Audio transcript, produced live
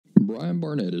Brian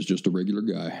Barnett is just a regular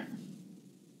guy.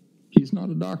 He's not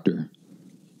a doctor.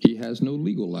 He has no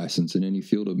legal license in any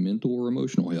field of mental or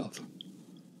emotional health.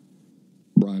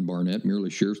 Brian Barnett merely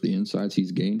shares the insights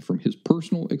he's gained from his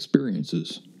personal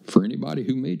experiences for anybody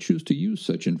who may choose to use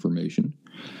such information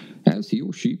as he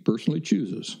or she personally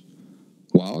chooses,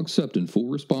 while accepting full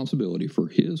responsibility for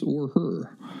his or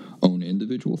her own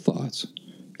individual thoughts,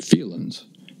 feelings,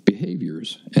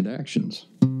 behaviors, and actions.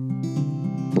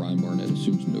 Brian Barnett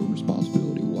assumes no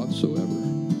responsibility whatsoever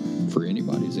for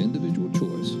anybody's individual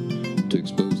choice to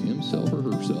expose himself or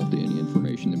herself to any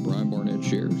information that Brian Barnett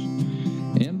shares.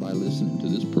 And by listening to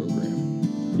this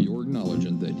program, you're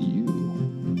acknowledging that you,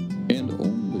 and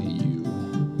only you,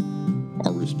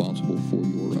 are responsible for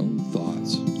your own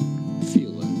thoughts,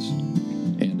 feelings,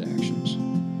 and actions.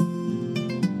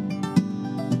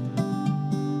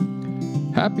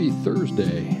 Happy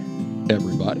Thursday,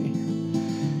 everybody.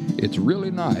 It's really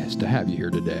nice to have you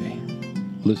here today,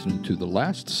 listening to the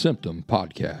Last Symptom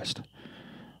podcast.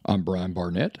 I'm Brian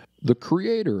Barnett, the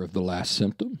creator of The Last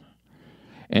Symptom,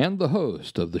 and the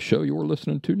host of the show you're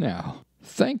listening to now.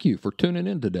 Thank you for tuning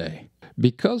in today.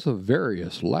 Because of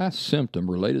various Last Symptom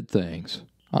related things,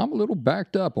 I'm a little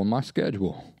backed up on my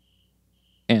schedule.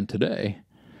 And today,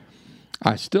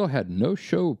 I still had no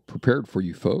show prepared for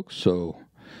you folks, so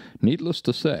needless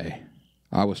to say,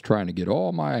 I was trying to get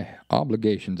all my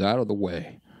obligations out of the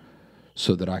way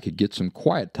so that I could get some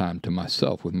quiet time to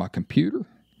myself with my computer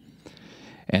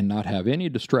and not have any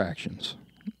distractions.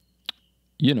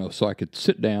 You know, so I could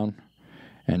sit down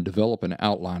and develop an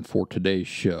outline for today's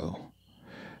show.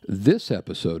 This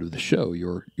episode of the show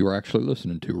you're actually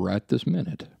listening to right this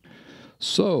minute.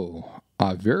 So,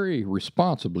 I very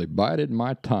responsibly bided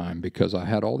my time because I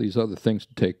had all these other things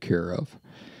to take care of.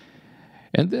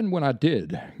 And then when I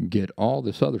did get all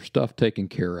this other stuff taken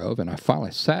care of, and I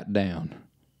finally sat down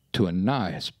to a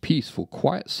nice, peaceful,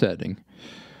 quiet setting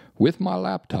with my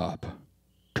laptop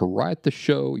to write the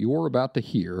show you're about to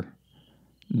hear,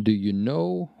 do you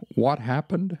know what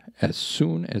happened as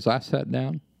soon as I sat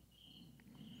down?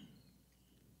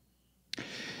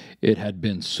 It had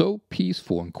been so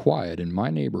peaceful and quiet in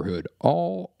my neighborhood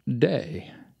all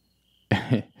day,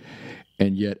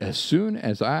 and yet as soon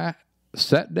as I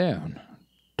sat down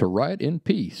to write in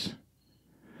peace,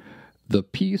 the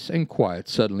peace and quiet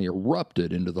suddenly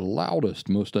erupted into the loudest,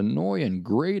 most annoying,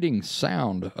 grating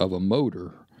sound of a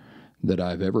motor that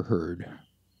I've ever heard.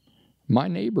 My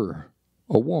neighbor,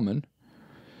 a woman,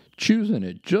 choosing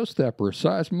at just that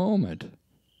precise moment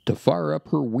to fire up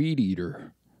her weed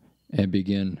eater and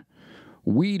begin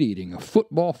weed eating a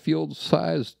football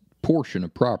field-sized portion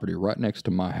of property right next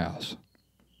to my house.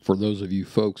 For those of you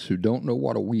folks who don't know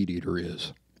what a weed eater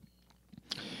is,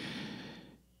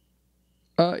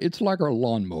 it's like our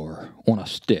lawnmower on a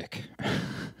stick.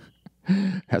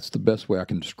 That's the best way I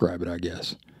can describe it, I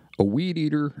guess. A weed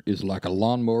eater is like a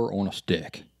lawnmower on a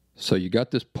stick. So you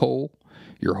got this pole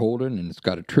you're holding, and it's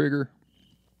got a trigger.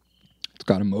 It's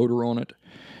got a motor on it.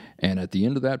 And at the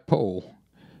end of that pole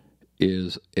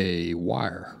is a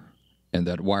wire. And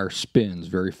that wire spins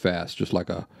very fast, just like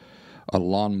a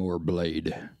lawnmower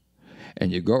blade.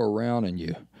 And you go around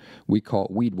and we call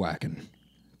it weed whacking.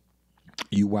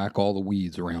 You whack all the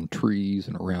weeds around trees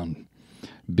and around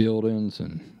buildings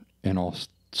and all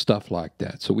stuff like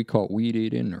that. So we call it weed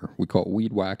eating or we call it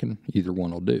weed whacking. Either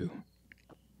one will do.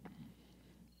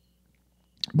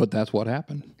 But that's what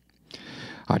happened.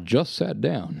 I just sat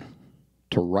down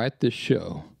to write this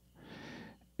show,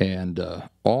 and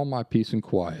all my peace and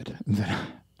quiet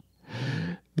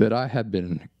that I had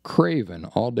been craving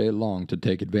all day long to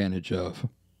take advantage of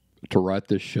to write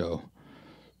this show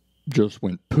just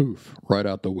went poof right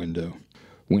out the window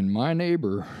when my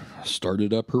neighbor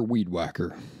started up her weed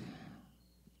whacker.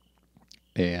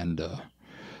 And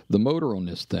the motor on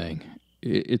this thing,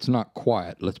 it's not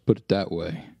quiet, let's put it that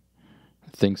way.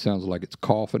 The thing sounds like it's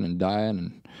coughing and dying,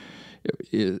 and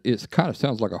it kind of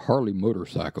sounds like a Harley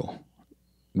motorcycle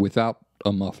without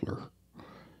a muffler.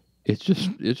 It's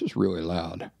just really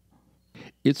loud.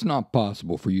 It's not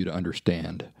possible for you to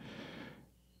understand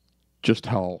just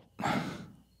how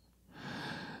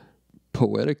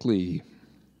poetically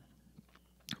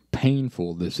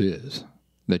painful this is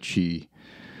that she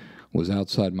was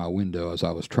outside my window as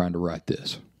I was trying to write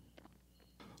this.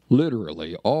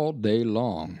 Literally all day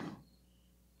long,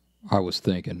 I was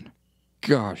thinking,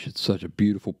 gosh, it's such a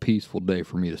beautiful, peaceful day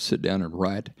for me to sit down and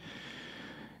write.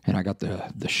 And I got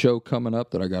the show coming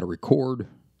up that I got to record.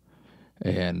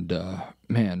 And,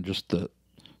 man, just the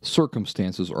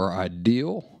circumstances are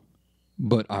ideal.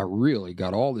 But I really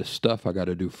got all this stuff I got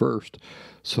to do first.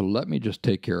 So let me just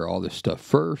take care of all this stuff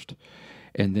first.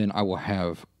 And then I will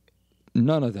have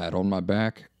none of that on my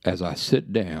back as I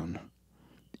sit down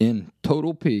in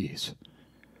total peace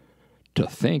to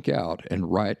think out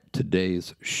and write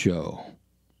today's show.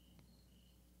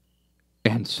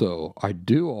 And so I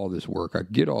do all this work. I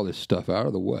get all this stuff out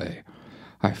of the way.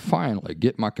 I finally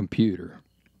get my computer.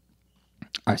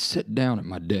 I sit down at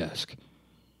my desk,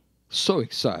 so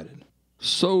excited,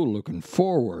 so looking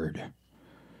forward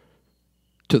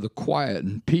to the quiet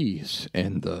and peace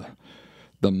and the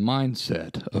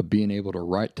mindset of being able to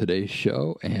write today's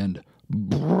show, and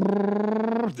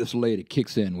this lady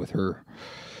kicks in with her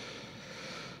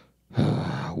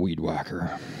weed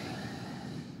whacker.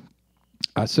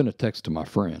 I sent a text to my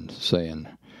friend saying,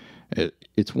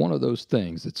 it's one of those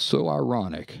things that's so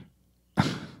ironic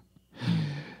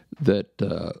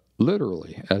that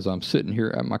literally, as I'm sitting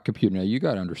here at my computer, now you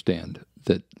got to understand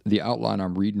that the outline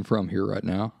I'm reading from here right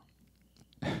now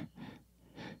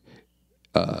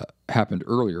happened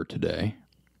earlier today,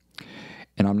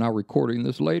 and I'm now recording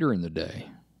this later in the day.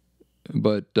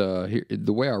 But here,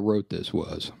 the way I wrote this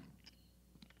was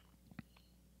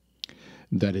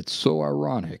that it's so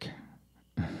ironic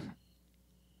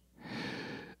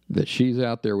that she's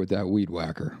out there with that weed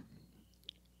whacker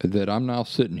that I'm now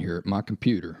sitting here at my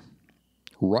computer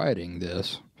writing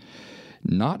this,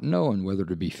 not knowing whether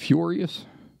to be furious,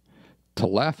 to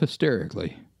laugh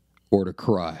hysterically, or to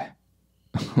cry.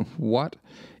 What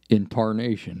in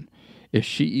tarnation is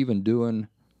she even doing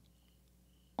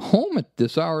home at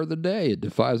this hour of the day? It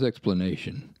defies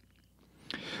explanation.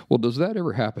 Well, does that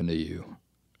ever happen to you?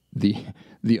 The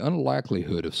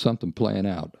unlikelihood of something playing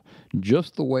out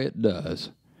just the way it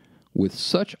does, with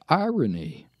such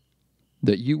irony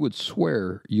that you would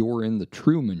swear you're in the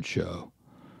Truman Show.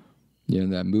 You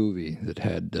know, that movie that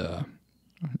had,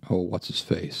 what's his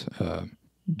face?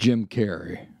 Jim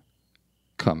Carrey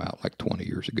come out like 20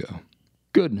 years ago.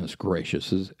 Goodness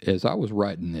gracious, as I was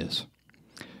writing this,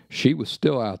 she was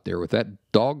still out there with that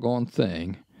doggone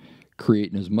thing,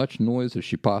 creating as much noise as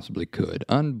she possibly could.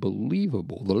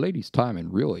 Unbelievable. The lady's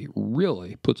timing really,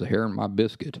 really puts a hair in my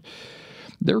biscuit.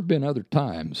 There have been other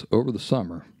times over the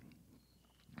summer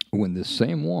when this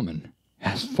same woman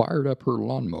has fired up her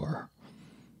lawnmower.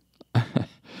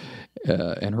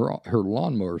 And her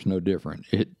lawnmower is no different.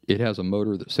 It has a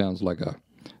motor that sounds like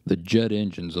the jet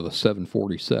engines of a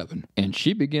 747. And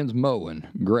she begins mowing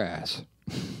grass.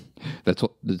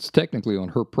 That's technically on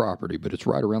her property, but it's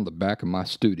right around the back of my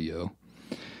studio.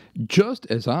 Just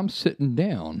as I'm sitting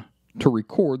down to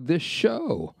record this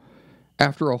show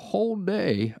after a whole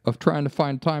day of trying to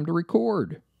find time to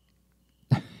record.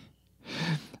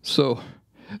 So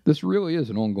this really is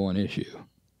an ongoing issue.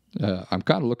 I'm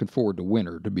kind of looking forward to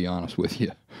winter, to be honest with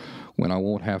you, when I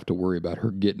won't have to worry about her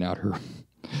getting out her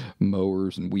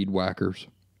mowers and weed whackers.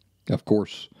 Of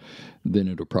course, then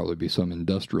it'll probably be some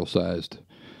industrial-sized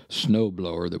snow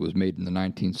blower that was made in the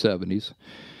 1970s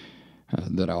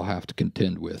that I'll have to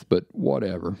contend with. But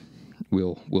whatever,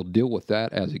 we'll deal with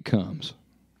that as it comes.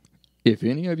 If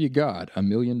any of you got $1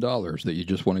 million that you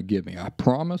just want to give me, I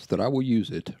promise that I will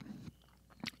use it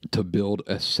to build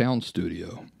a sound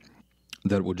studio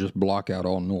that will just block out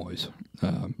all noise.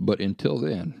 But until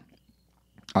then,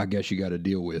 I guess you got to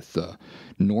deal with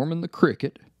Norman the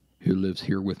Cricket, who lives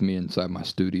here with me inside my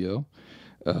studio.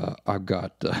 I've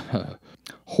got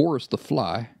Horace the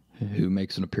Fly, who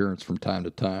makes an appearance from time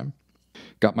to time.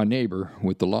 Got my neighbor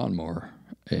with the lawnmower,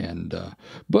 and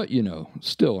but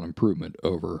still an improvement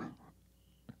over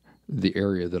the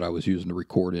area that I was using to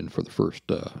record in for the first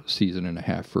season and a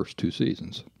half, first 2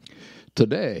 seasons.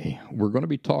 Today, we're going to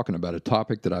be talking about a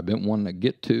topic that I've been wanting to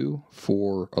get to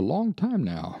for a long time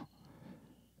now,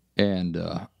 and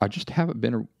I just haven't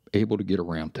been able to get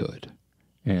around to it.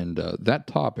 And that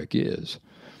topic is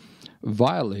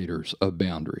violators of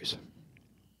boundaries.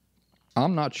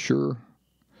 I'm not sure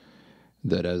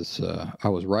that as I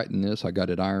was writing this, I got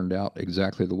it ironed out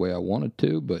exactly the way I wanted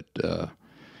to, but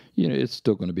it's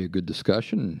still going to be a good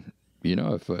discussion.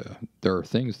 If there are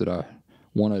things that I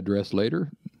want to address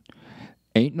later,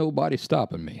 ain't nobody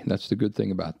stopping me. That's the good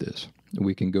thing about this.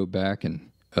 We can go back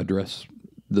and address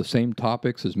the same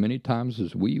topics as many times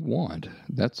as we want.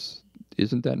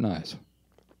 Isn't that nice?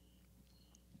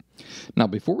 Now,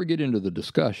 before we get into the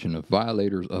discussion of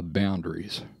violators of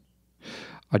boundaries,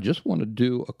 I just want to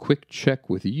do a quick check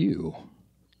with you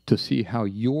to see how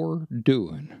you're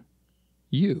doing.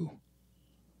 You.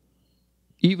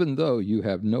 Even though you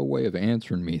have no way of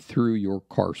answering me through your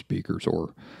car speakers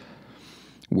or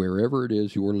wherever it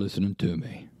is you're listening to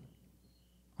me.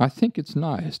 I think it's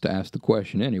nice to ask the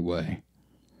question anyway,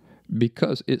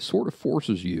 because it sort of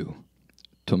forces you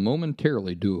to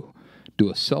momentarily do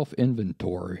a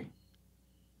self-inventory.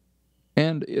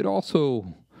 And it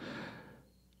also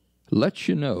lets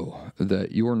you know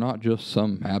that you are not just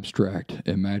some abstract,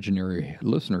 imaginary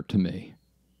listener to me,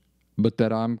 but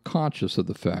that I'm conscious of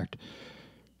the fact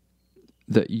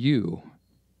that you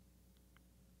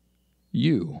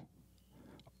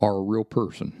are a real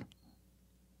person,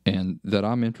 and that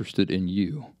I'm interested in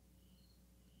you.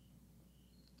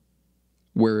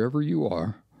 Wherever you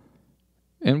are,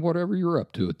 and whatever you're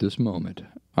up to at this moment,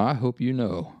 I hope you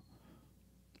know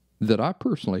that I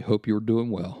personally hope you're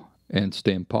doing well and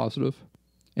staying positive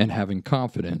and having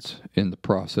confidence in the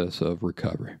process of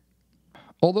recovery.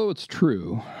 Although it's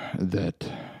true that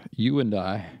you and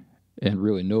I, and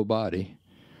really nobody,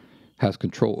 has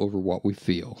control over what we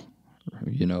feel.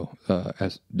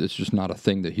 As it's just not a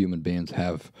thing that human beings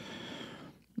have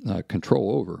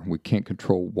control over. We can't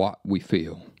control what we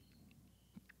feel.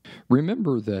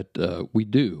 Remember that we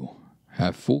do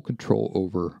have full control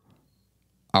over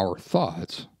our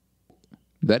thoughts.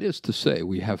 That is to say,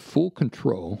 we have full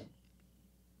control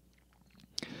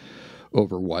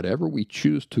over whatever we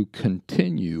choose to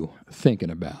continue thinking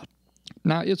about.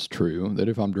 Now, it's true that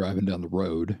if I'm driving down the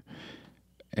road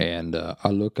and I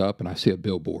look up and I see a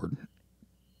billboard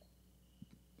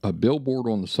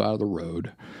on the side of the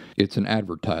road, it's an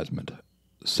advertisement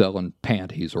selling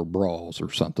panties or bras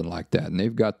or something like that. And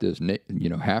they've got this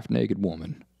half-naked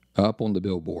woman up on the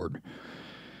billboard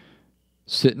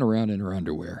sitting around in her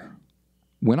underwear.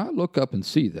 When I look up and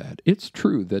see that, it's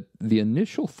true that the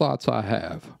initial thoughts I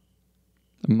have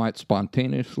might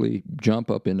spontaneously jump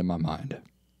up into my mind.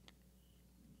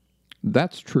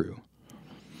 That's true.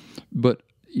 But,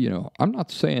 I'm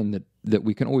not saying that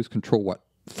we can always control what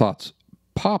thoughts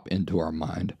pop into our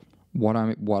mind. What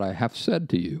I have said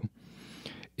to you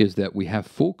is that we have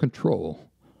full control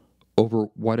over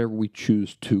whatever we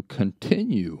choose to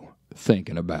continue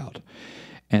thinking about.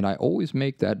 And I always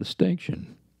make that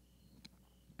distinction.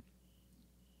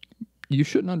 You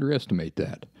shouldn't underestimate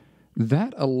that.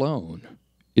 That alone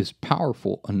is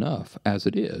powerful enough as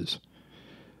it is.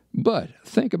 But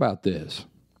think about this.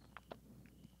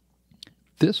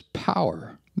 This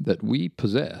power that we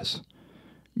possess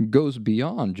goes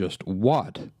beyond just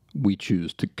what we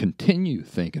choose to continue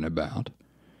thinking about.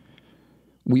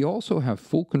 We also have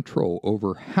full control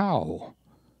over how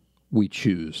we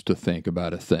choose to think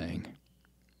about a thing.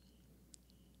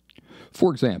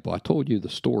 For example, I told you the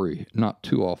story not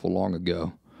too awful long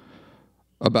ago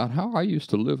about how I used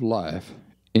to live life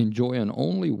enjoying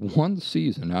only one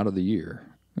season out of the year.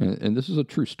 And this is a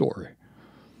true story.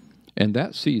 And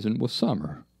that season was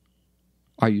summer.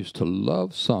 I used to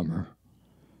love summer,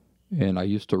 and I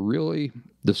used to really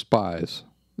despise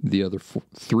the other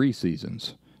three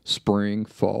seasons: spring,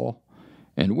 fall,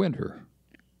 and winter.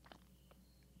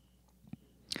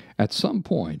 At some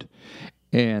point,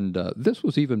 and this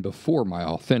was even before my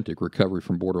authentic recovery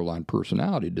from borderline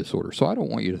personality disorder, so I don't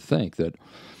want you to think that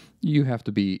you have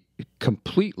to be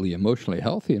completely emotionally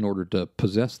healthy in order to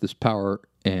possess this power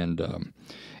and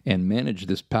manage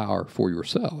this power for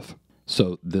yourself.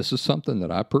 So this is something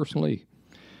that I personally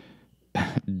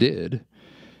did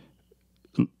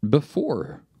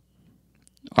before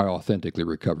I authentically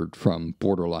recovered from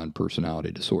borderline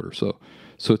personality disorder. So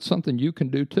it's something you can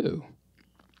do too.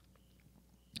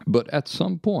 But at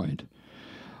some point,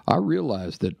 I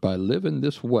realized that by living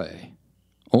this way,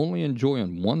 only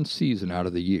enjoying one season out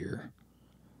of the year,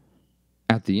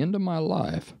 at the end of my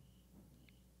life,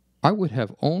 I would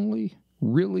have only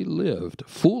really lived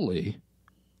fully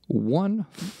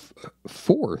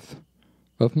 1/4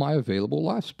 of my available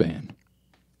lifespan.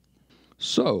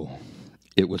 So,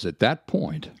 it was at that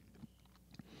point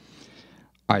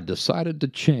I decided to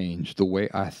change the way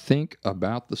I think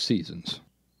about the seasons.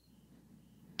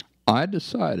 I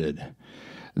decided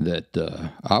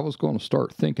that I was going to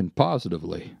start thinking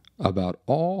positively about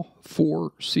all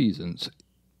 4 seasons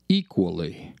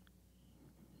equally.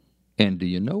 And do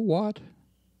you know what?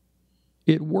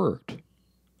 It worked.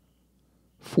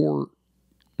 For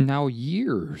now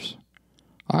years,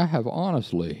 I have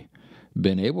honestly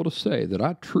been able to say that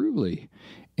I truly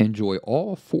enjoy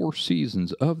all 4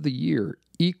 seasons of the year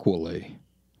equally.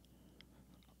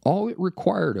 All it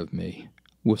required of me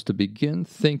was to begin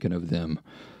thinking of them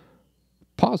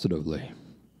positively.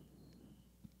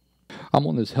 I'm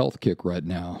on this health kick right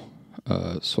now,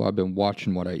 so I've been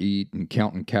watching what I eat and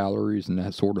counting calories and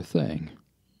that sort of thing.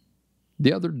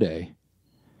 The other day,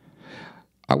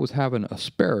 I was having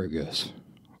asparagus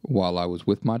while I was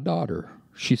with my daughter.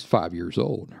 She's 5 years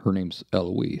old. Her name's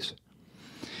Eloise.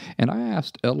 And I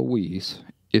asked Eloise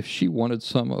if she wanted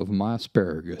some of my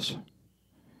asparagus.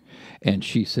 And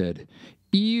she said,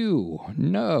 "Ew,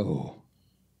 no,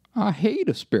 I hate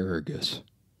asparagus."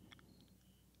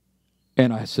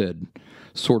 And I said,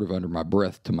 sort of under my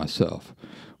breath to myself,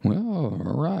 well,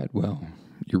 all right, well,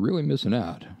 you're really missing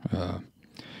out.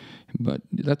 But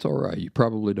that's all right. You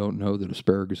probably don't know that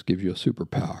asparagus gives you a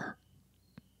superpower.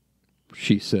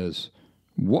 She says,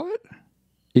 what?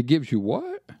 It gives you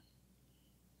what?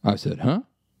 I said, huh?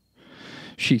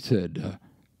 She said,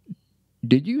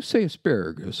 did you say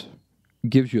asparagus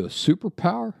gives you a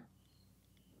superpower?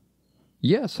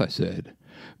 Yes, I said,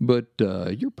 but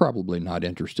you're probably not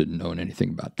interested in knowing anything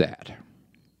about that.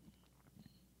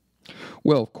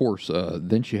 Well, of course,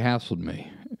 then she hassled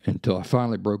me until I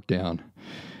finally broke down,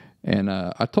 and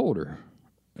I told her,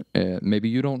 maybe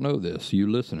you don't know this, you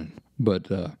listening, but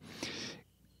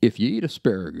if you eat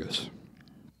asparagus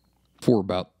for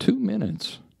about 2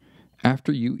 minutes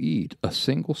after you eat a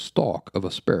single stalk of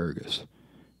asparagus,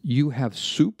 you have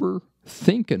super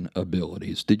thinking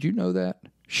abilities. Did you know that?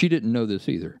 She didn't know this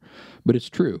either, but it's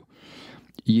true.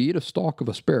 You eat a stalk of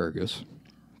asparagus,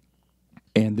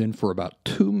 and then for about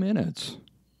 2 minutes,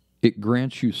 it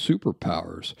grants you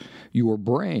superpowers. Your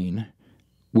brain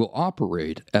will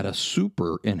operate at a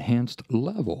super enhanced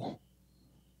level.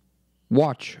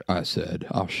 Watch, I said.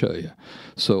 I'll show you.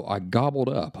 So I gobbled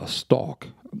up a stalk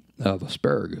of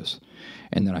asparagus,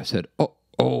 and then I said,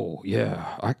 oh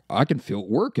yeah, I can feel it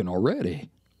working already.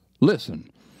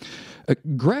 Listen,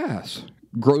 grass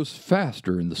grows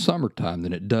faster in the summertime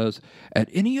than it does at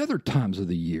any other times of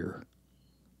the year.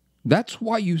 That's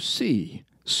why you see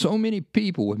so many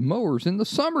people with mowers in the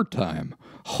summertime.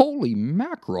 Holy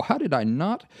mackerel, how did I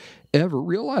not ever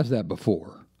realize that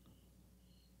before?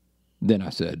 Then I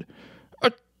said,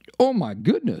 oh my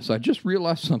goodness, I just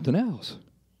realized something else.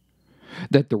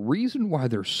 That the reason why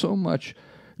there's so much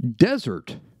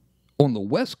desert on the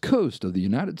west coast of the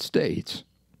United States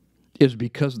is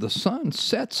because the sun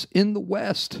sets in the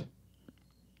west.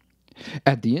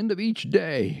 At the end of each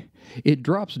day, it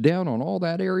drops down on all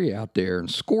that area out there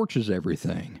and scorches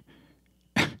everything.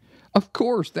 Of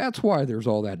course, that's why there's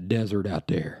all that desert out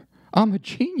there. I'm a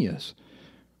genius.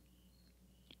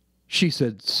 She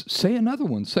said, say another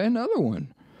one, say another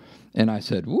one. And I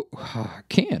said, I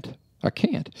can't.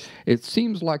 It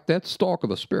seems like that stalk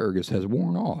of asparagus has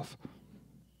worn off.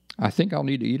 I think I'll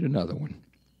need to eat another one.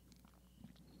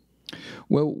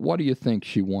 Well, what do you think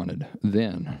she wanted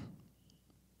then?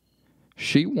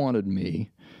 She wanted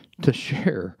me to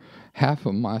share half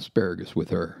of my asparagus with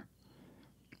her.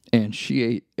 And she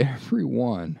ate every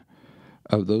one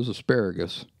of those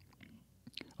asparaguses,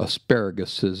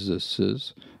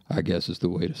 I guess is the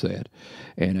way to say it.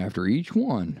 And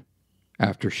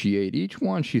after she ate each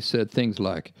one, she said things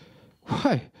like,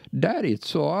 why, Daddy, it's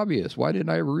so obvious. Why didn't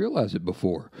I ever realize it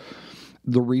before?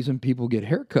 The reason people get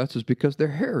haircuts is because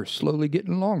their hair is slowly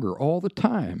getting longer all the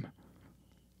time.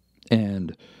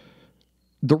 And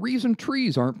the reason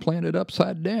trees aren't planted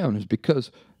upside down is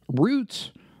because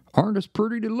roots aren't as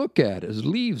pretty to look at as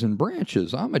leaves and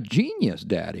branches. I'm a genius,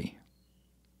 Daddy.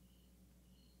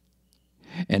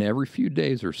 And every few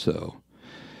days or so,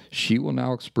 she will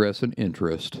now express an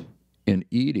interest in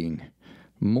eating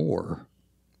more,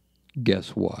 guess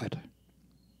what?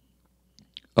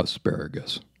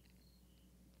 Asparagus.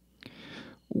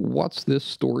 What's this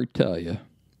story tell you?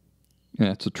 And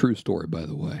it's a true story, by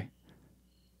the way.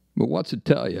 But what's it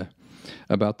tell you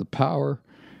about the power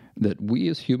that we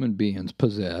as human beings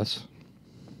possess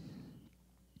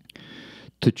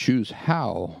to choose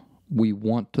how we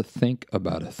want to think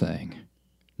about a thing?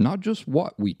 Not just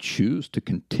what we choose to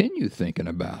continue thinking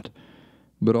about,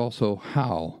 but also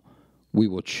how we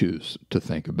will choose to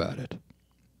think about it.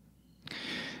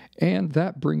 And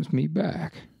that brings me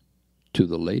back to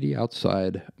the lady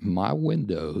outside my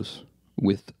windows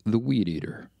with the weed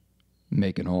eater,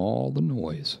 making all the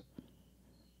noise.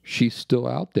 She's still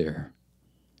out there,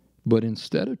 but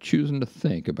instead of choosing to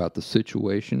think about the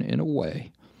situation in a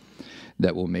way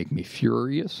that will make me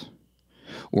furious,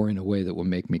 or in a way that will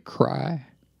make me cry,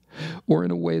 or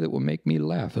in a way that will make me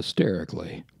laugh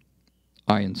hysterically,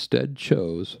 I instead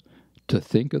chose to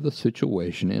think of the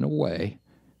situation in a way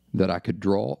that I could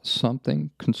draw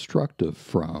something constructive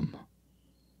from.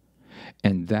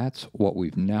 And that's what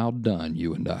we've now done,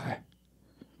 you and I,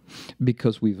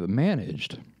 because we've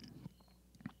managed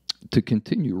to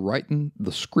continue writing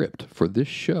the script for this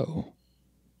show.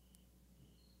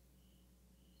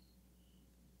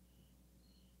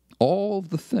 All of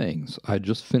the things I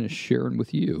just finished sharing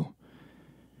with you.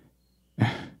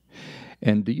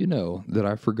 And do you know that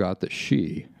I forgot that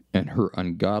she and her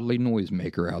ungodly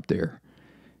noisemaker out there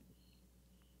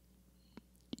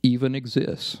even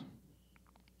exists?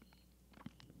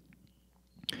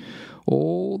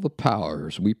 All the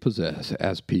powers we possess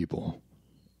as people,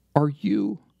 are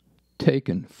you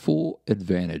taking full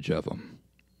advantage of them?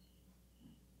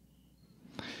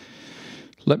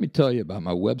 Let me tell you about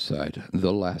my website,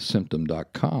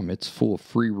 thelastsymptom.com. It's full of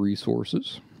free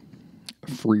resources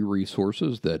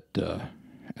that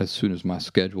as soon as my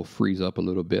schedule frees up a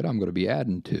little bit, I'm going to be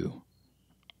adding to.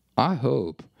 I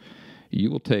hope you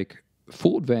will take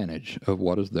full advantage of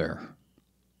what is there.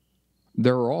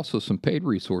 There are also some paid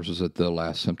resources at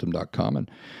thelastsymptom.com,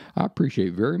 and I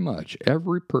appreciate very much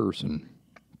every person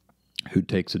who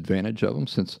takes advantage of them,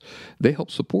 since they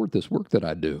help support this work that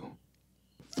I do.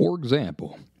 For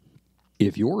example,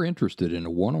 if you're interested in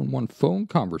a one-on-one phone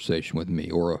conversation with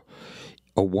me or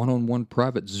a one-on-one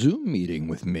private Zoom meeting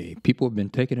with me, people have been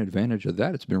taking advantage of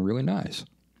that. It's been really nice.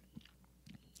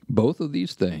 Both of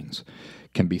these things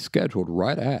can be scheduled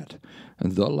right at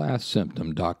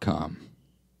thelastsymptom.com.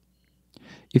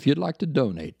 If you'd like to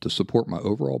donate to support my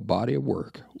overall body of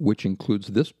work, which includes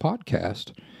this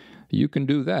podcast, you can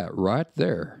do that right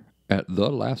there at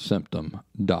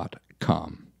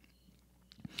thelastsymptom.com.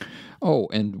 Oh,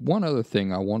 and one other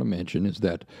thing I want to mention is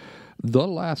that The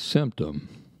Last Symptom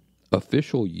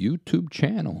official YouTube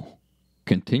channel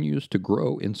continues to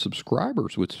grow in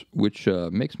subscribers, which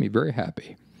makes me very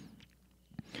happy.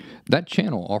 That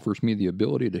channel offers me the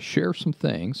ability to share some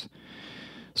things,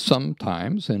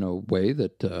 sometimes in a way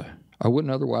that I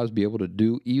wouldn't otherwise be able to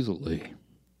do easily.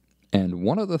 And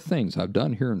one of the things I've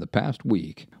done here in the past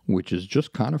week, which is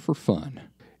just kind of for fun,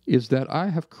 is that I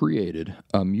have created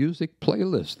a music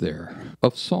playlist there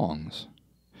of songs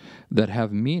that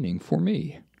have meaning for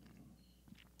me.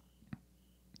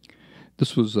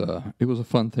 It was a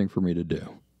fun thing for me to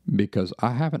do, because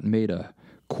I haven't made a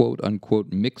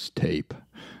quote-unquote mixtape.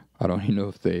 I don't even know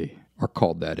if they are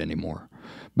called that anymore,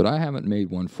 but I haven't made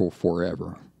one for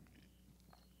forever.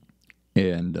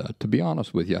 And to be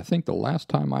honest with you, I think the last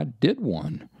time I did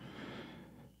one,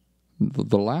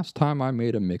 the last time I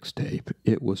made a mixtape,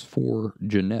 it was for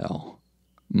Janelle,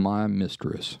 my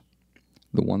mistress,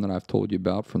 the one that I've told you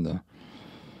about from the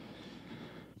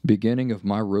beginning of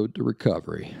my road to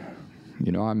recovery.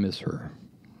 You know, I miss her.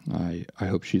 I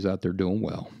hope she's out there doing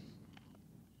well.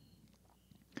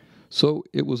 So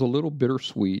it was a little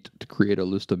bittersweet to create a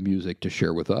list of music to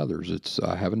share with others.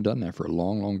 I haven't done that for a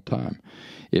long, long time.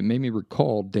 It made me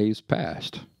recall days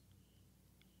past.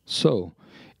 So,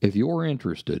 if you're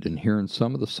interested in hearing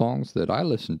some of the songs that I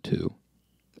listen to,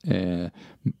 the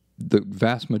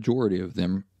vast majority of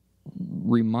them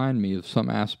remind me of some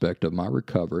aspect of my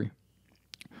recovery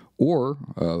or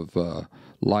of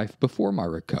life before my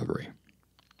recovery,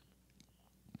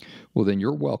 well, then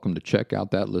you're welcome to check out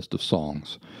that list of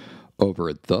songs over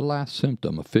at The Last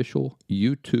Symptom official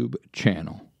YouTube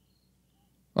channel.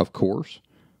 Of course,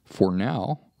 for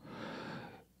now,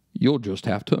 you'll just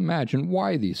have to imagine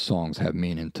why these songs have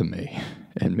meaning to me.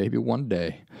 And maybe one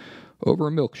day, over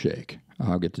a milkshake,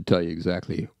 I'll get to tell you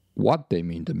exactly what they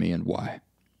mean to me and why.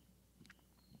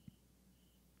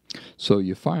 So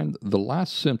you find The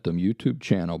Last Symptom YouTube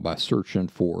channel by searching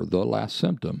for The Last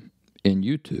Symptom in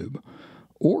YouTube,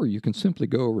 or you can simply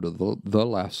go over to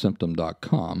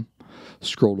thelastsymptom.com,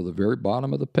 scroll to the very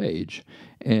bottom of the page,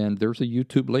 and there's a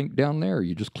YouTube link down there.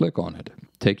 You just click on it.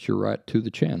 It takes you right to the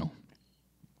channel.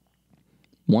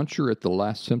 Once you're at The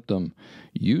Last Symptom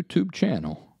YouTube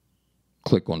channel,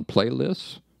 click on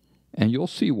Playlists, and you'll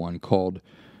see one called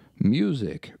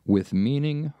Music with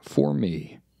Meaning for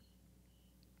Me.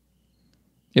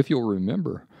 If you'll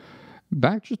remember,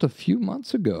 back just a few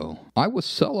months ago, I was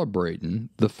celebrating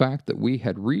the fact that we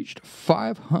had reached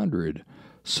 500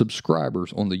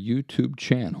 subscribers on the YouTube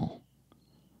channel.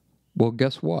 Well,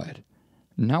 guess what?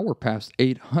 Now we're past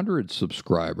 800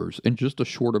 subscribers in just a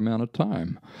short amount of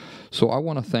time. So I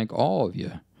want to thank all of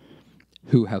you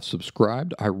who have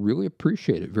subscribed. I really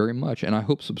appreciate it very much, and I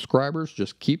hope subscribers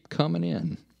just keep coming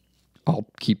in. I'll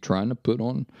keep trying to put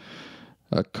on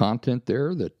content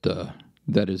there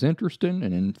that is interesting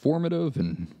and informative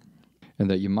and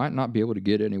that you might not be able to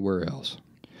get anywhere else.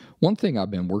 One thing I've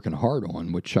been working hard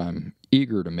on, which I'm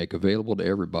eager to make available to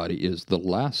everybody, is The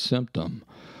Last Symptom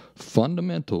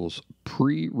Fundamentals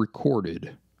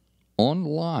Pre-Recorded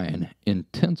Online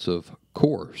Intensive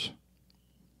Course.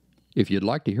 If you'd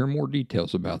like to hear more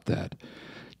details about that,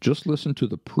 just listen to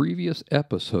the previous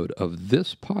episode of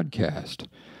this podcast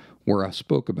where I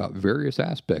spoke about various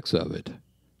aspects of it.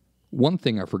 One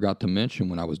thing I forgot to mention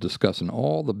when I was discussing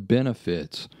all the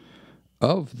benefits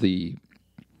of the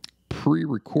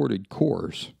pre-recorded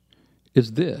course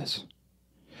is this.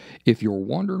 If you're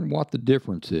wondering what the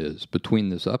difference is between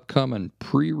this upcoming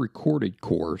pre-recorded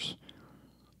course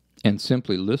and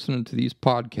simply listening to these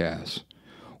podcasts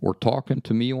or talking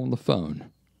to me on the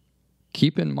phone,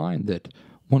 keep in mind that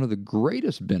one of the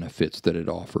greatest benefits that it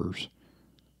offers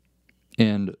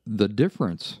and the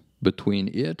difference between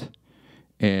it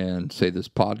and say this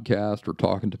podcast or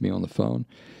talking to me on the phone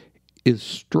is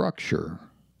structure.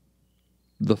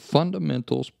 The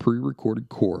fundamentals pre-recorded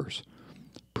course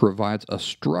provides a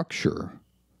structure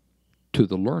to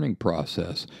the learning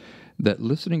process that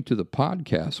listening to the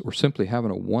podcast or simply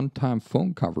having a one-time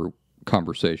phone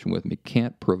conversation with me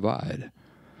can't provide.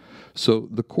 So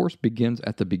the course begins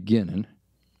at the beginning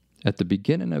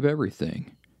of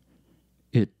everything.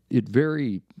 It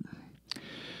very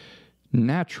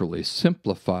naturally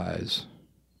simplifies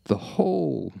the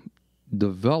whole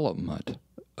development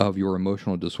of your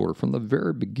emotional disorder from the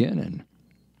very beginning.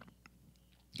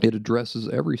 It addresses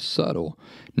every subtle,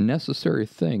 necessary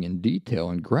thing in detail,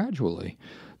 and gradually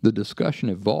the discussion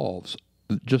evolves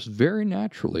just very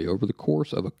naturally over the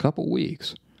course of a couple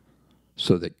weeks,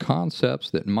 so that concepts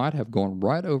that might have gone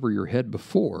right over your head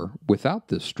before without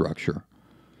this structure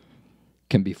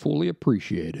can be fully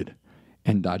appreciated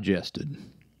and digested.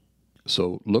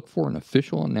 So look for an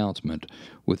official announcement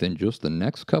within just the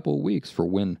next couple of weeks for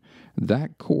when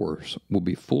that course will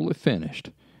be fully finished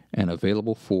and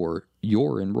available for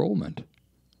your enrollment.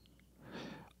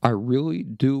 I really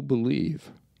do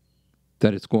believe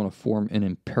that it's going to form an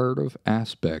imperative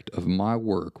aspect of my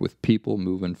work with people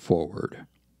moving forward.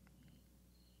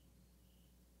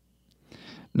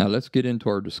 Now let's get into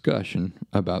our discussion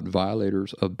about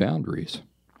violators of boundaries.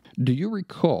 Do you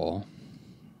recall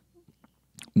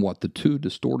what the two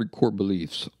distorted core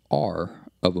beliefs are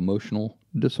of emotional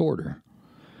disorder?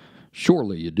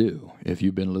 Surely you do, if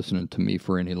you've been listening to me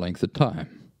for any length of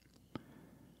time.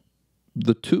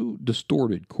 The two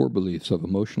distorted core beliefs of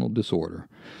emotional disorder.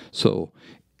 So,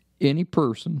 any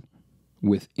person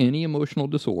with any emotional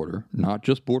disorder, not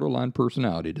just borderline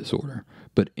personality disorder,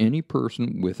 but any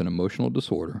person with an emotional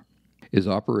disorder, is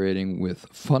operating with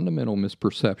fundamental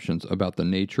misperceptions about the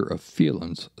nature of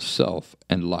feelings, self,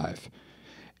 and life.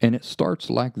 And it starts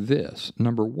like this.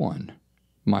 Number one,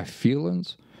 my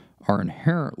feelings are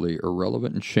inherently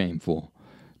irrelevant and shameful,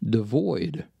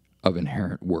 devoid of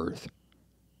inherent worth.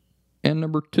 And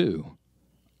number two,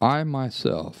 I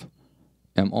myself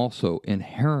am also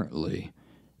inherently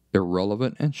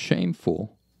irrelevant and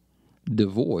shameful,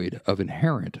 devoid of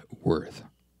inherent worth.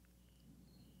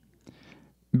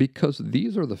 Because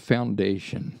these are the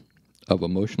foundation of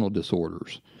emotional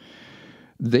disorders,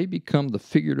 they become the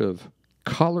figurative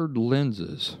colored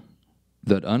lenses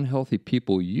that unhealthy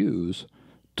people use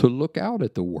to look out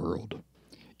at the world.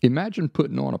 Imagine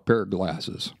putting on a pair of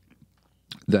glasses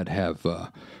that have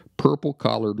purple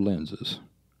colored lenses.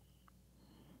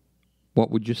 What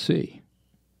would you see?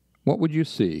 What would you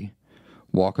see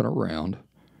walking around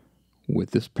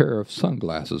with this pair of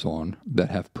sunglasses on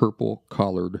that have purple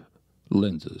colored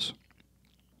lenses?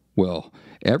 Well,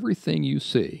 everything you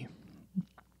see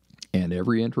and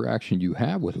every interaction you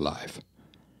have with life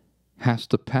has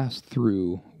to pass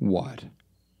through what?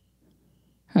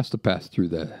 Has to pass through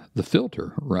the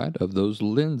filter, right, of those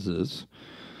lenses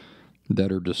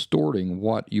that are distorting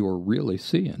what you're really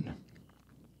seeing.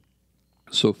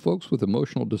 So folks with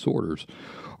emotional disorders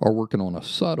are working on a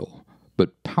subtle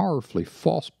but powerfully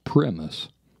false premise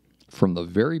from the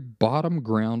very bottom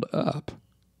ground up.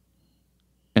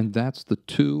 And that's the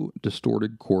two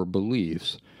distorted core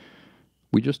beliefs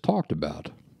we just talked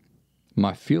about.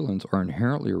 My feelings are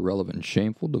inherently irrelevant and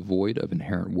shameful, devoid of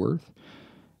inherent worth.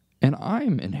 And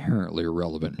I'm inherently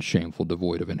irrelevant and shameful,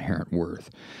 devoid of inherent worth.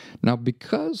 Now,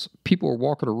 because people are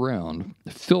walking around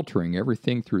filtering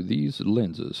everything through these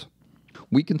lenses,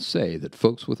 we can say that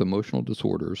folks with emotional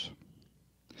disorders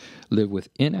live with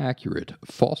inaccurate,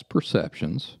 false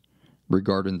perceptions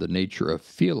regarding the nature of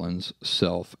feelings,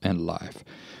 self, and life.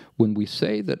 When we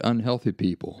say that unhealthy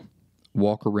people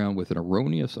walk around with an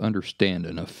erroneous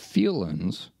understanding of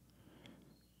feelings,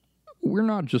 we're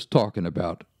not just talking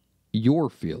about your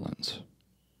feelings.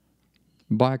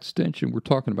 By extension, we're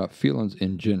talking about feelings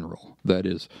in general. That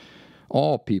is,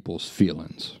 all people's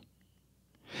feelings.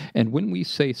 And when we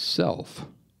say self,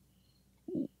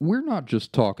 we're not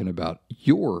just talking about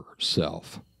your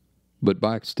self, but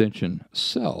by extension,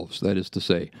 selves. That is to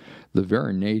say, the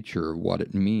very nature of what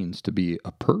it means to be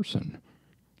a person.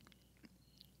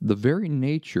 The very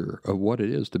nature of what it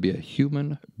is to be a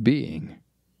human being.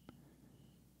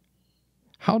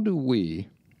 How do we,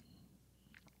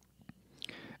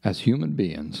 as human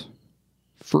beings,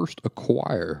 first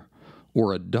acquire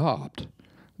or adopt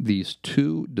these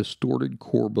two distorted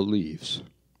core beliefs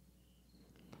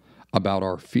about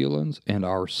our feelings and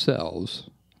ourselves,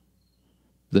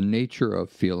 the nature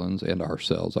of feelings and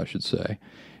ourselves, I should say,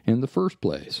 in the first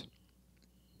place?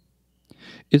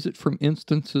 Is it from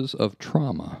instances of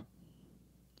trauma?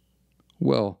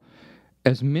 Well,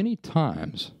 as many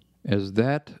times as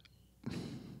that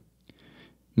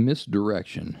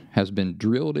misdirection has been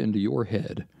drilled into your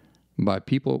head by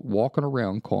people walking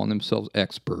around calling themselves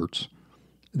experts,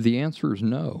 the answer is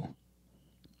no.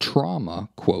 Trauma,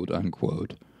 quote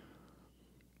unquote,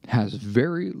 has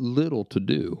very little to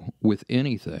do with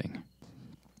anything.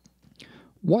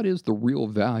 What is the real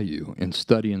value in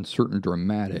studying certain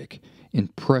dramatic,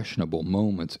 impressionable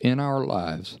moments in our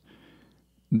lives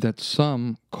that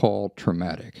some call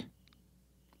traumatic?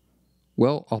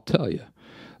 Well, I'll tell you,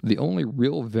 the only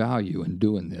real value in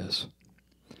doing this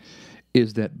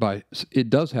is that it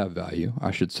does have value,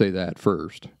 I should say that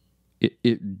first.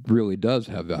 It really does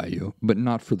have value, but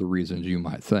not for the reasons you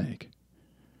might think.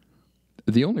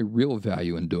 The only real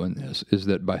value in doing this is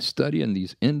that by studying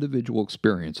these individual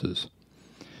experiences,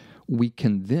 we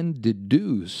can then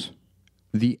deduce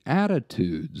the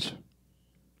attitudes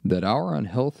that our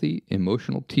unhealthy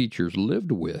emotional teachers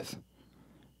lived with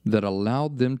that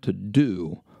allowed them to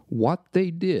do what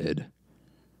they did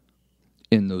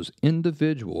in those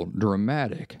individual,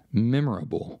 dramatic,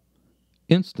 memorable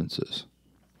instances.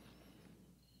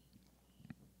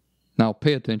 Now,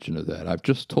 pay attention to that. I've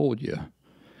just told you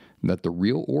that the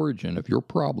real origin of your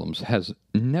problems has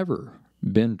never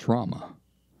been trauma,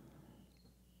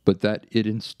 but that it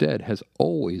instead has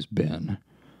always been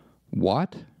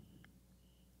what?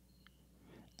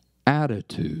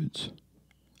 Attitudes.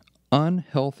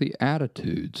 Unhealthy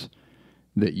attitudes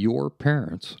that your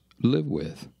parents live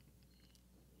with.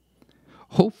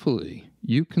 Hopefully,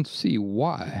 you can see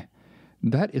why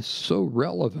that is so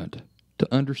relevant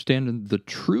to understanding the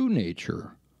true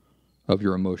nature of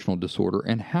your emotional disorder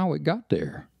and how it got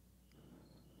there.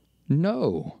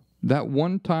 No, that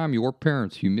one time your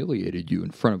parents humiliated you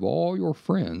in front of all your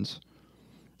friends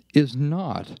is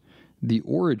not the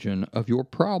origin of your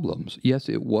problems. Yes,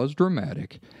 it was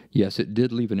dramatic. Yes, it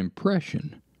did leave an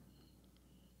impression.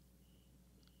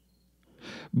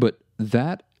 But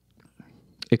that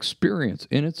experience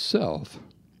in itself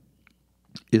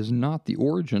is not the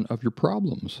origin of your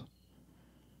problems.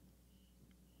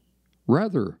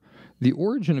 Rather, the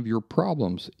origin of your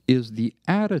problems is the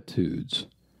attitudes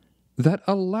that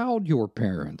allowed your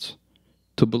parents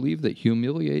to believe that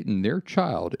humiliating their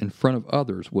child in front of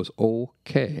others was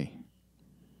okay.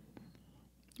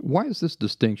 Why is this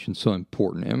distinction so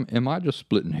important? Am I just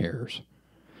splitting hairs?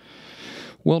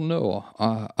 Well, no,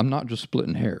 I'm not just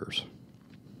splitting hairs.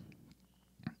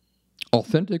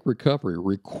 Authentic recovery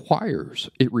requires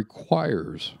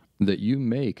that you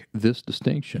make this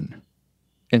distinction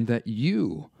and that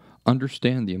you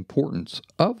understand the importance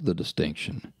of the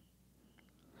distinction.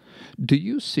 Do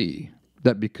you see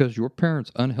that because your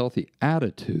parents' unhealthy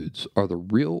attitudes are the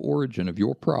real origin of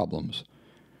your problems,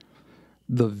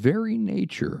 the very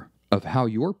nature of how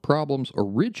your problems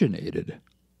originated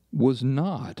was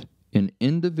not in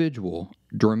individual,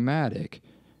 dramatic,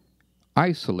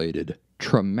 isolated,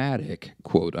 traumatic,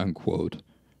 quote-unquote,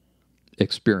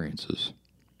 experiences?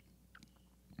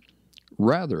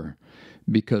 Rather,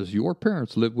 because your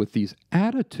parents lived with these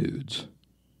attitudes.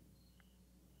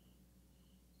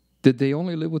 Did they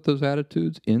only live with those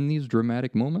attitudes in these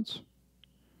dramatic moments?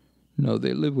 No,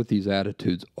 they lived with these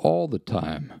attitudes all the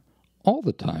time. All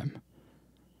the time.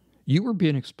 You were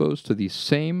being exposed to these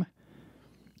same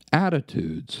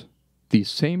attitudes, these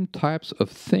same types of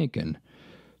thinking,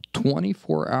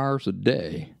 24 hours a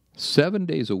day, 7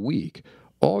 days a week,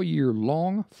 all year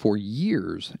long for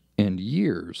years and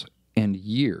years and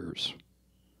years.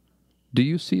 Do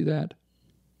you see that?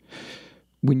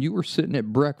 When you were sitting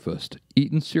at breakfast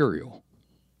eating cereal,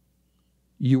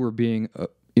 you were being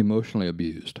emotionally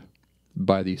abused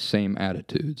by these same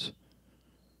attitudes.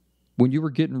 When you were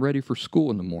getting ready for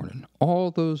school in the morning,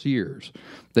 all those years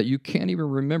that you can't even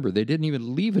remember, they didn't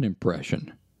even leave an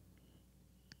impression.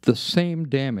 The same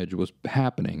damage was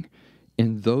happening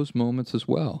in those moments as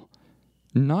well.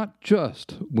 Not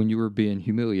just when you were being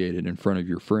humiliated in front of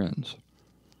your friends.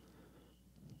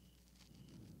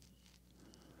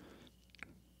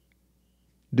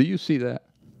 Do you see that?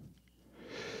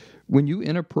 When you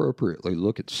inappropriately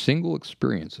look at single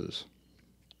experiences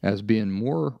as being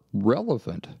more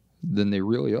relevant than they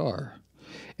really are,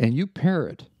 and you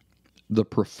parrot the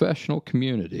professional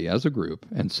community as a group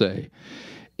and say,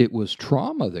 it was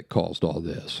trauma that caused all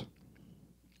this,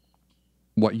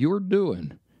 what you're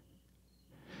doing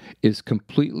is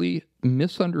completely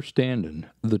misunderstanding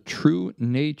the true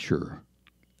nature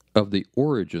of the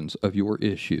origins of your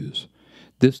issues.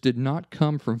 This did not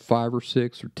come from 5 or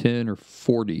 6 or 10 or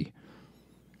 40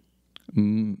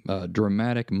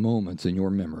 dramatic moments in your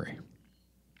memory.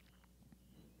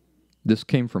 This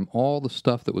came from all the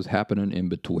stuff that was happening in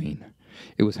between.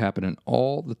 It was happening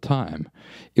all the time.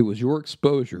 It was your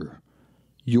exposure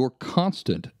your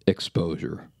constant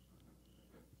exposure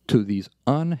to these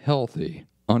unhealthy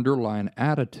underlying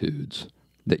attitudes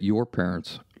that your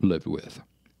parents lived with.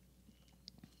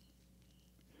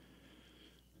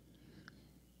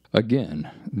 Again,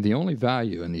 the only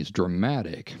value in these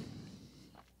dramatic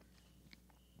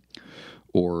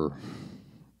or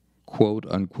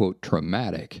quote-unquote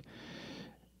traumatic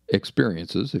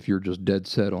experiences, if you're just dead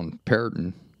set on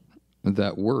parroting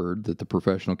that word that the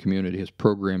professional community has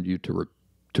programmed you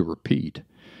to repeat,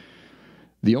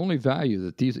 the only value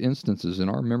that these instances in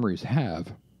our memories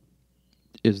have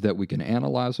is that we can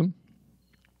analyze them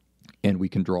and we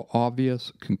can draw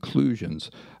obvious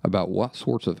conclusions about what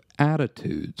sorts of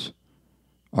attitudes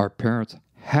our parents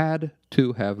had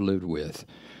to have lived with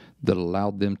that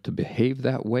allowed them to behave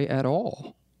that way at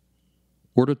all,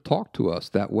 or to talk to us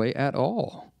that way at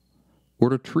all, or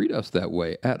to treat us that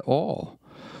way at all,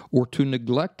 or to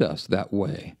neglect us that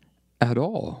way at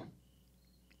all.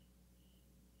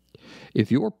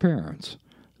 If your parents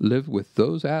lived with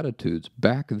those attitudes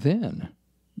back then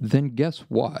guess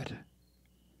what?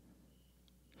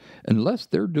 Unless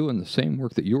they're doing the same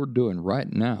work that you're doing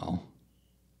right now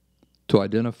to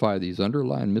identify these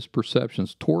underlying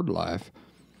misperceptions toward life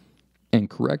and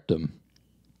correct them,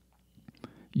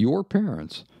 your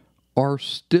parents are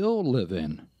still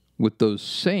living with those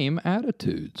same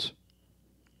attitudes.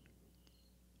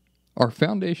 Our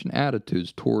foundation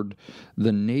attitudes toward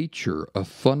the nature of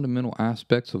fundamental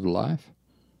aspects of life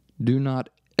do not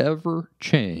ever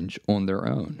change on their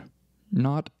own.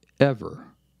 Not ever.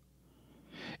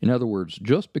 In other words,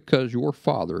 just because your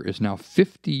father is now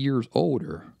 50 years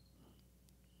older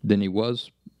than he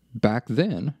was back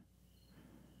then,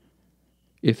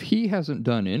 if he hasn't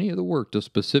done any of the work to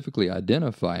specifically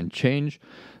identify and change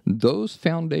those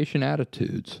foundation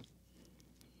attitudes,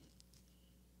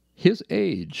 his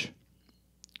age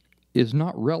is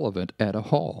not relevant at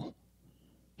all.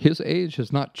 His age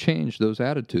has not changed those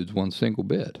attitudes one single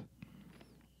bit.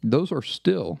 Those are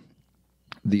still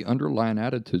the underlying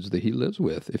attitudes that he lives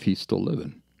with if he's still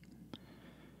living.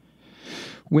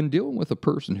 When dealing with a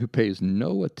person who pays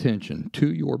no attention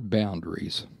to your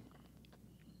boundaries,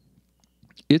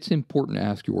 it's important to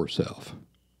ask yourself,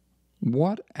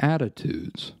 what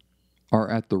attitudes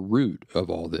are at the root of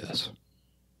all this?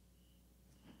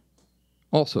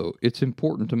 Also, it's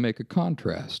important to make a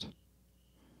contrast.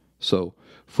 So,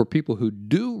 for people who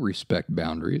do respect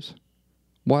boundaries,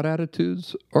 what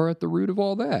attitudes are at the root of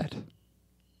all that?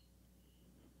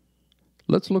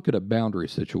 Let's look at a boundary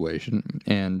situation,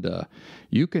 and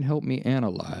you can help me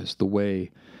analyze the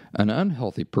way an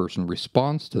unhealthy person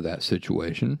responds to that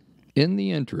situation in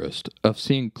the interest of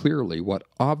seeing clearly what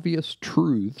obvious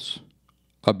truths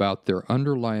about their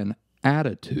underlying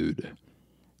attitude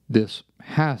this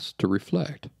has to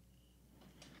reflect.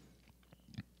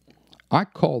 I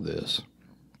call this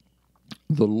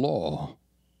the law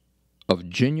of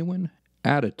genuine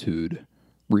attitude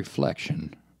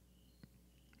reflection.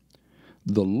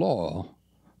 The law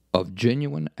of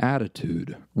genuine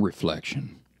attitude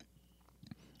reflection.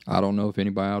 I don't know if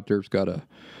anybody out there's got a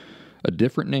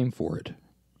different name for it,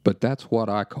 but that's what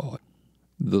I call it.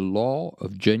 The law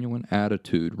of genuine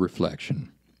attitude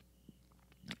reflection.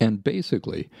 And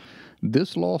basically,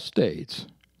 this law states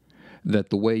that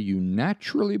the way you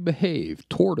naturally behave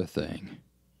toward a thing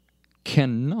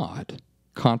cannot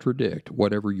contradict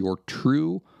whatever your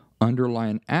true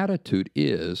underlying attitude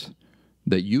is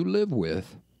that you live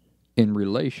with in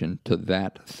relation to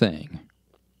that thing.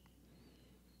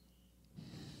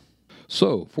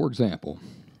 So, for example,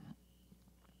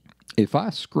 if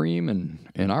I scream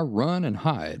and I run and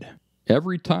hide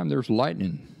every time there's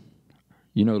lightning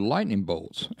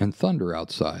bolts and thunder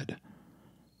outside,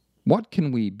 what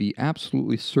can we be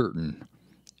absolutely certain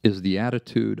is the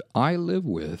attitude I live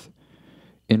with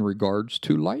in regards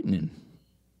to lightning?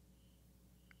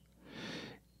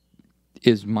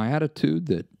 Is my attitude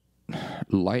that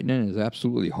lightning is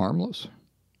absolutely harmless?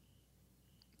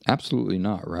 Absolutely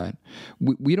not, right?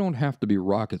 We don't have to be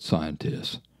rocket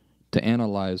scientists to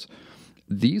analyze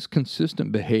these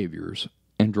consistent behaviors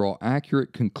and draw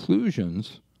accurate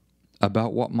conclusions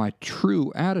about what my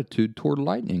true attitude toward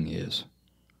lightning is.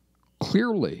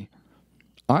 Clearly,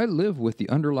 I live with the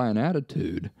underlying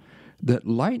attitude that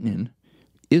lightning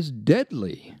is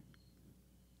deadly.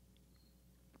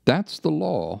 That's the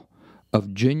law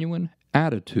of genuine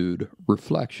attitude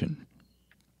reflection.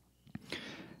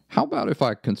 How about if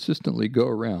I consistently go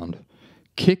around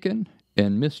kicking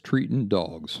and mistreating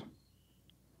dogs?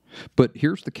 But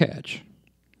here's the catch.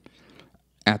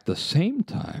 At the same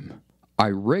time, I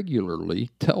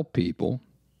regularly tell people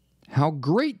how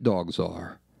great dogs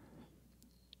are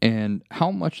and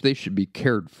how much they should be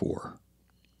cared for.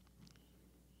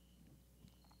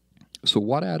 So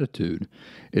what attitude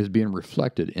is being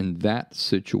reflected in that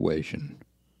situation?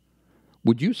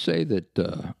 Would you say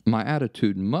that my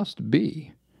attitude must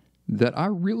be that I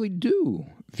really do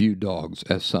view dogs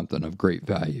as something of great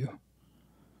value?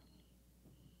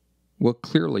 Well,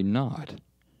 clearly not.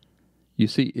 You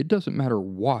see, it doesn't matter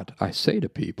what I say to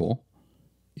people.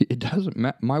 It doesn't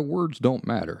my words don't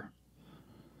matter,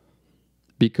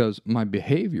 because my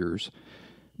behaviors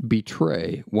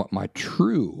betray what my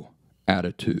true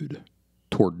attitude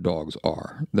toward dogs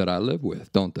are that I live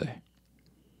with, don't they?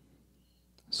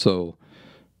 So,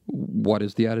 what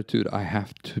is the attitude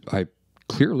I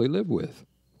clearly live with?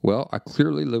 Well, I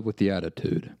clearly live with the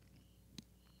attitude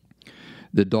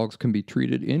that dogs can be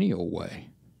treated any old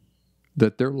way,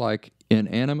 that they're like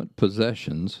inanimate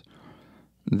possessions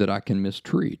that I can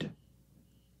mistreat.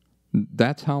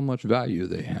 That's how much value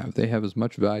they have. They have as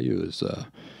much value as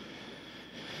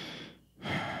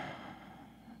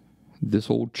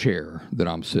this old chair that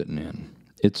I'm sitting in.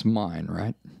 It's mine,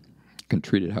 right? I can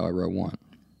treat it however I want.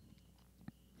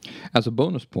 As a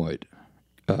bonus point,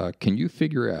 can you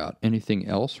figure out anything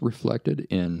else reflected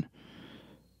in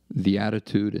the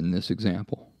attitude in this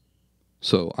example?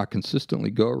 So I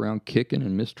consistently go around kicking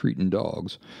and mistreating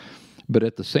dogs, but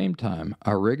at the same time,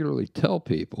 I regularly tell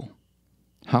people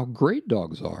how great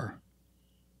dogs are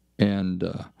and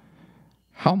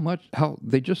how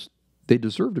they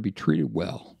deserve to be treated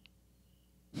well.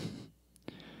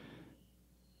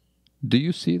 Do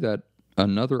you see that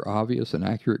another obvious and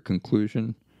accurate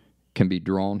conclusion can be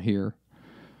drawn here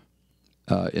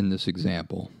in this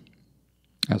example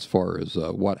as far as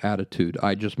what attitude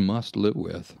I just must live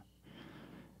with?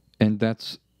 And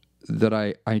that's that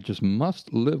I just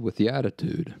must live with the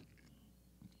attitude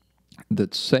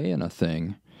that saying a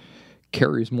thing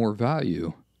carries more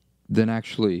value than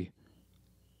actually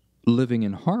living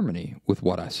in harmony with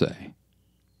what I say,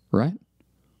 right?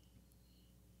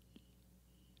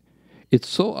 It's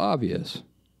so obvious.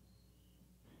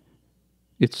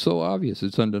 It's so obvious,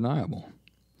 it's undeniable.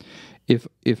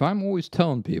 If I'm always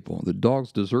telling people that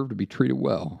dogs deserve to be treated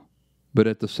well, but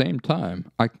at the same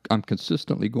time, I'm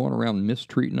consistently going around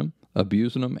mistreating them,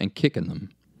 abusing them, and kicking them,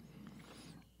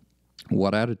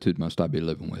 what attitude must I be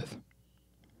living with?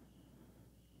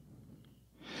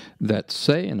 That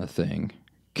saying a thing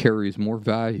carries more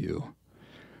value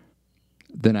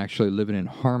than actually living in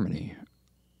harmony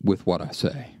with what I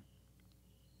say.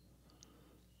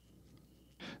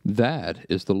 That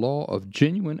is the law of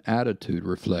genuine attitude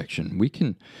reflection. We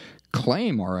can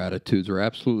claim our attitudes are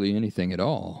absolutely anything at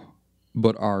all,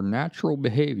 but our natural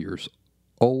behaviors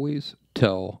always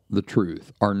tell the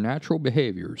truth. Our natural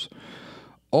behaviors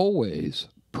always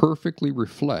perfectly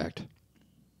reflect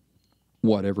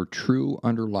whatever true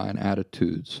underlying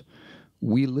attitudes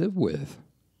we live with.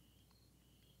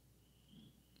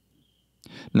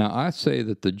 Now, I say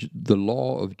that the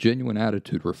law of genuine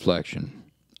attitude reflection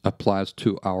applies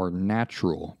to our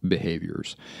natural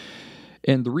behaviors.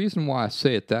 And the reason why I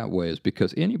say it that way is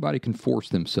because anybody can force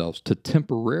themselves to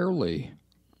temporarily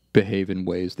behave in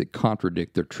ways that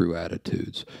contradict their true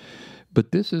attitudes.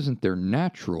 But this isn't their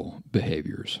natural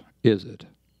behaviors, is it?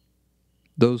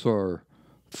 Those are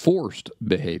forced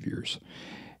behaviors,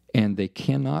 and they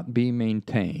cannot be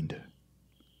maintained.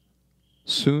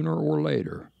 Sooner or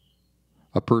later,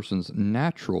 a person's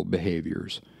natural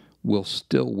behaviors will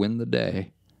still win the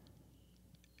day,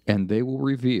 and they will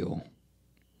reveal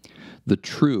the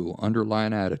true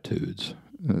underlying attitudes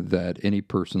that any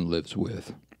person lives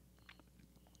with.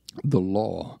 The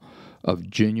law of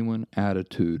genuine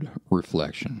attitude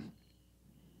reflection.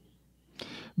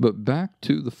 But back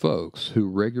to the folks who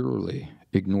regularly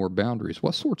ignore boundaries.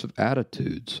 What sorts of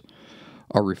attitudes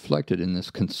are reflected in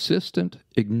this consistent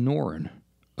ignoring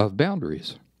of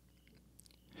boundaries?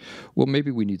 Well, maybe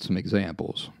we need some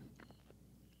examples.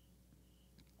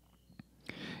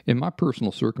 In my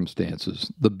personal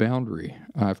circumstances, the boundary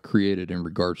I've created in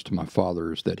regards to my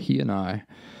father is that he and I,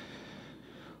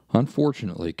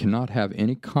 unfortunately, cannot have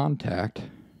any contact,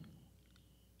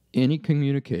 any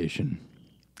communication,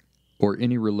 or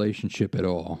any relationship at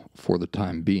all for the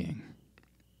time being.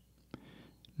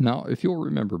 Now, if you'll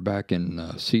remember back in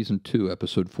Season 2,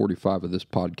 Episode 45 of this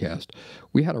podcast,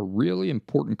 we had a really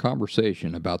important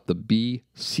conversation about the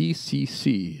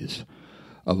BCCCs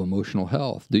of emotional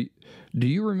health. Do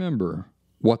you remember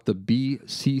what the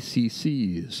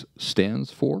BCCCs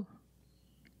stands for?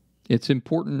 It's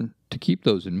important to keep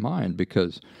those in mind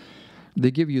because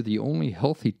they give you the only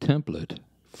healthy template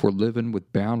for living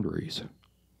with boundaries.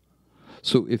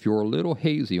 So if you're a little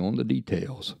hazy on the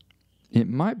details, it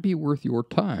might be worth your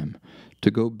time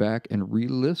to go back and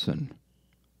re-listen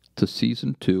to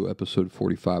Season 2, Episode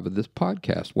 45 of this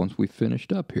podcast once we've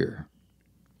finished up here.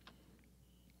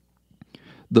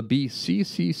 The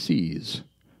BCCCs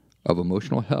of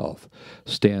emotional health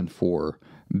stand for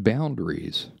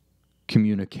boundaries,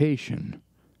 communication,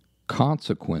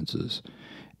 consequences,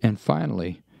 and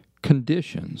finally,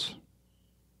 conditions.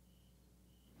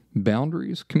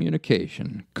 Boundaries,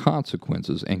 communication,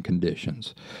 consequences, and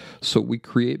conditions. So we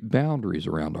create boundaries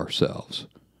around ourselves.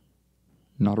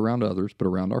 Not around others, but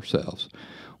around ourselves,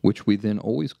 which we then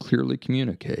always clearly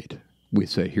communicate. We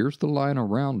say, here's the line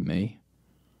around me,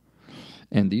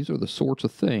 and these are the sorts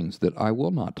of things that I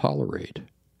will not tolerate.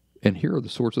 And here are the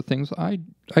sorts of things I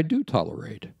do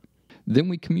tolerate. Then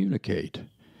we communicate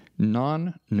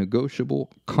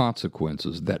non-negotiable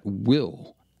consequences that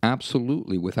will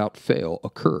absolutely, without fail,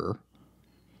 occur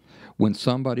when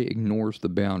somebody ignores the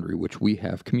boundary which we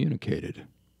have communicated.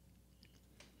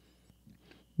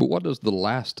 But what does the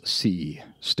last C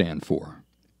stand for?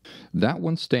 That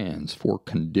one stands for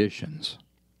conditions.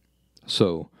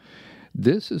 So,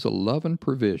 this is a love and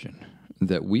provision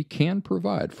that we can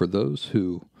provide for those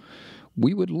who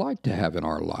we would like to have in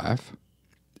our life,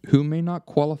 who may not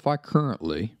qualify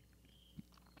currently,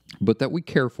 but that we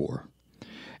care for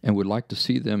and would like to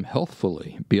see them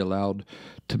healthfully be allowed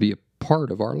to be a part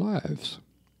of our lives.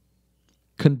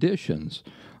 Conditions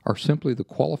are simply the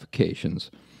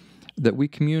qualifications that we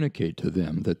communicate to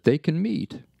them that they can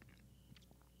meet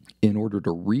in order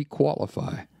to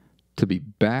re-qualify to be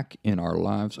back in our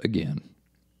lives again.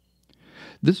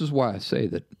 This is why I say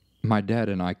that my dad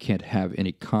and I can't have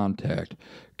any contact,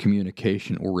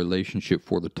 communication, or relationship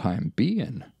for the time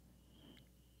being.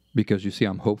 Because, you see,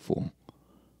 I'm hopeful.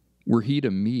 Were he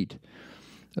to meet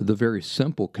the very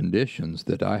simple conditions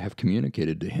that I have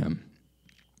communicated to him,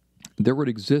 there would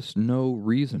exist no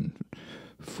reason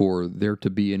for there to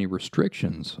be any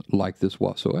restrictions like this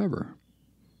whatsoever.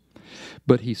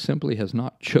 But he simply has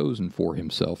not chosen for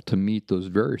himself to meet those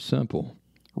very simple,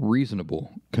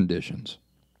 reasonable conditions.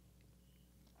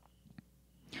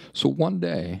 So one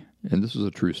day, and this is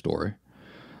a true story,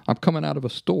 I'm coming out of a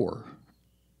store,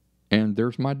 and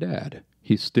there's my dad.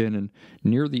 He's standing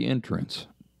near the entrance,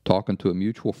 talking to a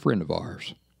mutual friend of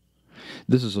ours.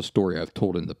 This is a story I've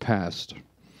told in the past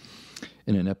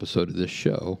in an episode of this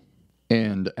show.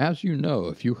 And as you know,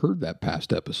 if you heard that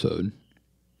past episode,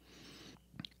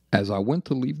 as I went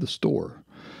to leave the store,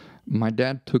 my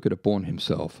dad took it upon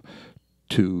himself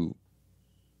to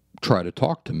try to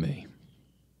talk to me.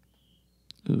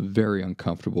 A very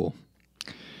uncomfortable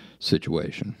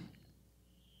situation.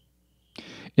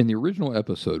 In the original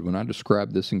episode, when I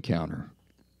described this encounter,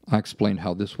 I explained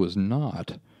how this was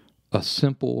not a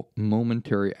simple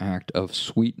momentary act of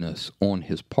sweetness on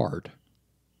his part.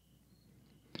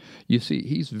 You see,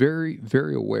 he's very,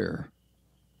 very aware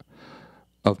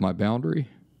of my boundary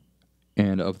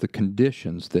and of the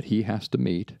conditions that he has to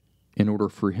meet in order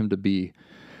for him to be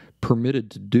permitted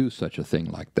to do such a thing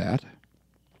like that.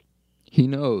 He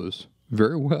knows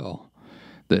very well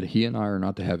that he and I are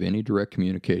not to have any direct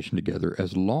communication together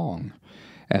as long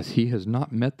as he has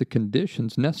not met the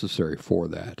conditions necessary for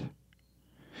that.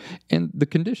 And the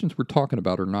conditions we're talking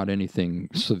about are not anything,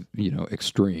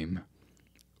 extreme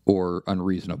or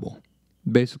unreasonable.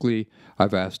 Basically,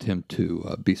 I've asked him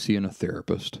to be seeing a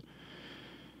therapist.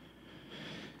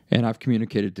 And I've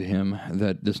communicated to him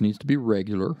that this needs to be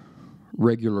regularly.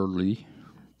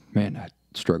 Man, I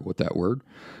struggle with that word.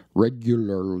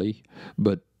 Regularly.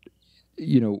 But,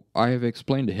 I have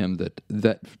explained to him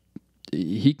that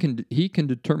he can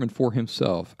determine for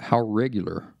himself how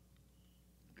regular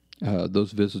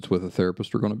those visits with a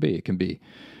therapist are going to be. It can be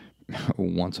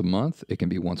once a month. It can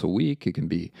be once a week. It can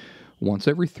be once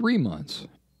every 3 months.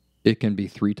 It can be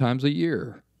 3 times a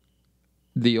year.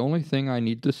 The only thing I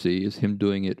need to see is him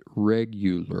doing it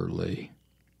regularly.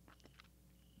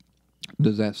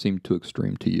 Does that seem too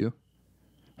extreme to you?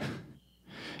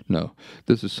 No,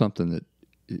 this is something that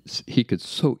he could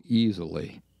so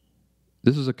easily,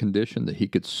 this is a condition that he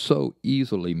could so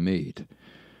easily meet,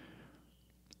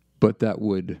 but that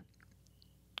would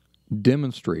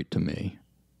demonstrate to me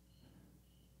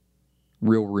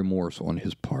real remorse on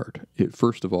his part.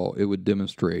 First of all, it would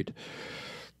demonstrate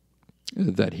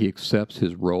that he accepts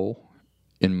his role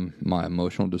in my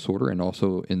emotional disorder and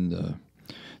also in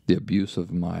the abuse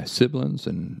of my siblings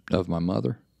and of my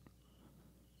mother,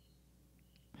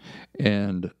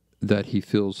 and that he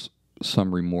feels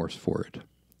some remorse for it.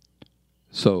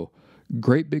 So,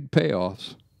 great big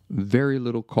payoffs, very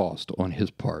little cost on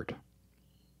his part.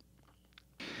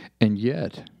 And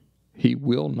yet, he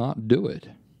will not do it.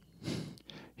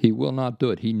 He will not do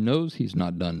it. He knows he's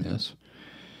not done this.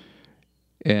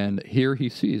 And here he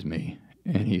sees me,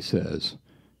 and he says,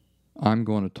 I'm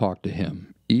going to talk to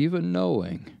him, even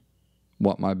knowing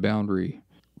what my boundary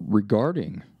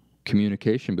regarding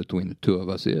communication between the two of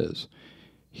us is.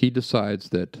 He decides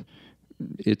that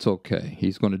it's okay.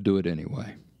 He's going to do it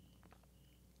anyway.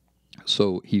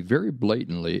 So he very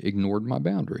blatantly ignored my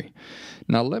boundary.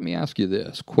 Now let me ask you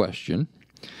this question.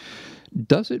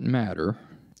 Does it matter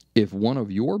if one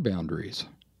of your boundaries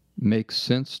makes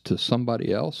sense to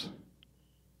somebody else?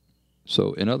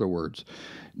 So in other words,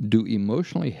 do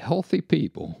emotionally healthy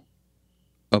people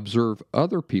observe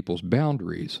other people's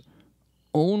boundaries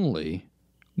only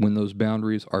when those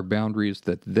boundaries are boundaries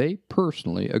that they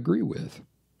personally agree with?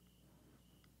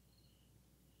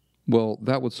 Well,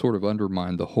 that would sort of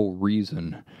undermine the whole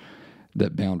reason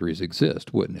that boundaries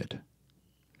exist, wouldn't it?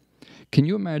 Can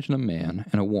you imagine a man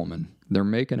and a woman, they're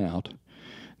making out,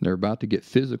 they're about to get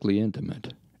physically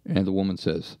intimate, and the woman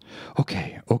says,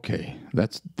 okay,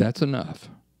 that's enough.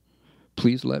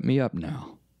 Please let me up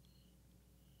now.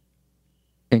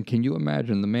 And can you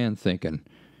imagine the man thinking,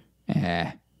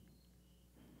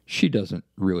 she doesn't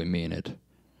really mean it.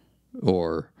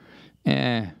 Or,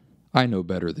 I know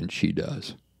better than she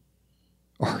does.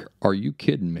 Are you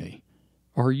kidding me?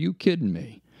 Are you kidding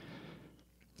me?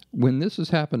 When this has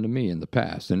happened to me in the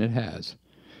past, and it has,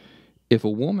 if a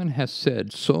woman has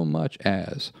said so much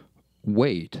as,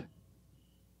 wait,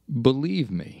 believe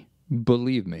me,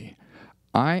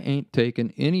 I ain't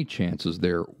taking any chances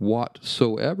there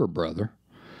whatsoever, brother.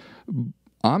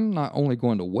 I'm not only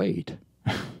going to wait,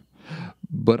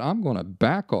 but I'm going to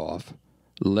back off,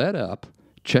 let up,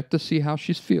 check to see how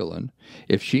she's feeling.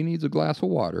 If she needs a glass of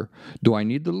water, do I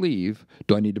need to leave?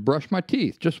 Do I need to brush my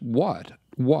teeth? Just what?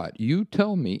 What? You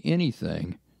tell me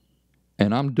anything,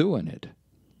 and I'm doing it.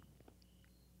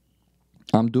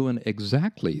 I'm doing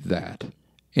exactly that,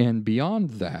 and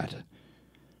beyond that.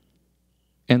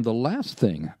 And the last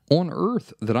thing on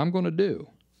earth that I'm going to do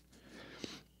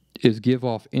is give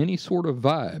off any sort of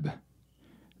vibe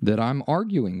that I'm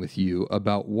arguing with you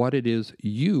about what it is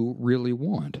you really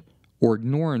want, or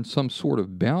ignoring some sort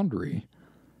of boundary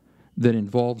that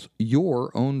involves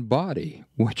your own body,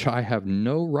 which I have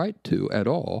no right to at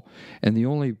all. And the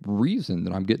only reason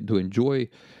that I'm getting to enjoy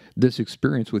this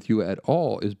experience with you at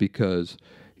all is because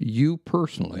you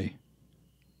personally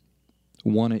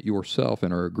want it yourself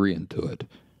and are agreeing to it.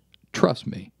 Trust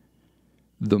me,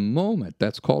 the moment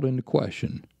that's called into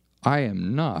question, I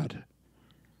am not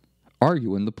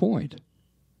arguing the point.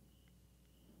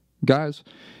 Guys,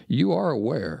 you are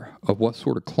aware of what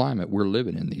sort of climate we're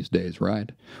living in these days,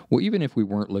 right? Well, even if we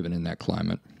weren't living in that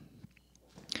climate,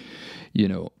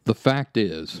 the fact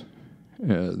is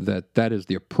that is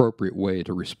the appropriate way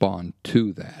to respond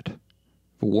to that.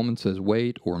 If a woman says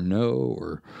wait or no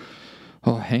or,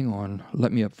 oh, hang on,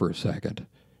 let me up for a second,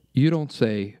 you don't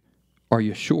say, are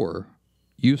you sure?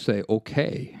 You say,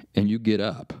 okay, and you get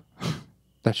up.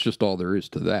 That's just all there is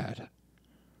to that.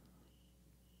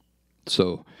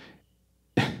 So,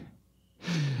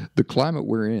 the climate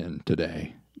we're in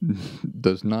today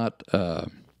does not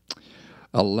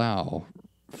allow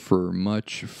for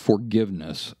much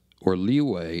forgiveness or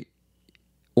leeway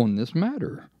on this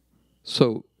matter.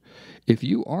 So, if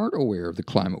you aren't aware of the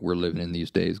climate we're living in these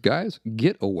days, guys,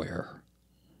 get aware.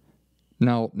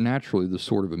 Now, naturally, the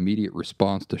sort of immediate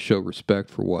response to show respect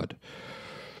for what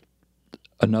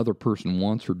another person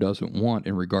wants or doesn't want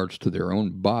in regards to their own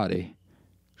body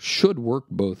should work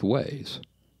both ways.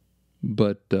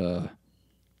 But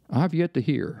I've yet to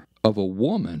hear of a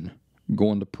woman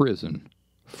going to prison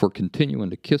for continuing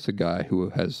to kiss a guy who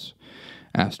has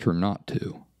asked her not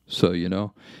to. So,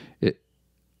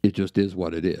 it just is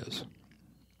what it is.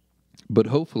 But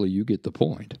hopefully you get the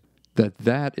point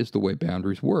that is the way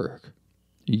boundaries work.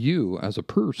 You, as a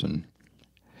person,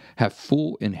 have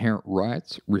full inherent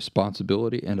rights,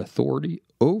 responsibility, and authority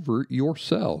over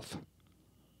yourself.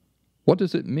 What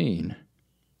does it mean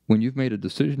when you've made a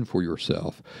decision for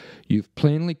yourself? You've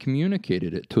plainly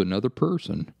communicated it to another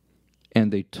person,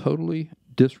 and they totally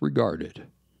disregard it.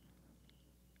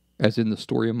 As in the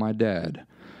story of my dad,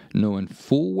 knowing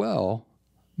full well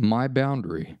my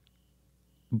boundary,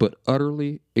 but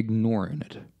utterly ignoring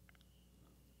it.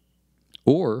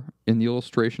 Or, in the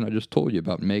illustration I just told you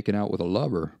about making out with a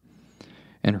lover,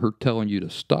 and her telling you to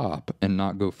stop and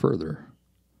not go further.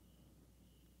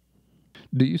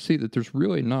 Do you see that there's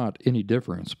really not any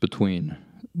difference between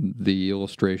the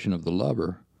illustration of the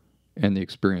lover and the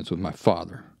experience with my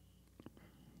father?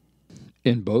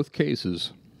 In both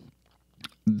cases,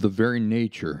 the very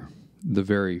nature, the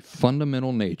very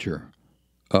fundamental nature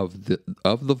of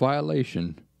the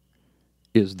violation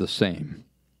is the same.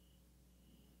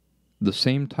 The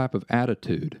same type of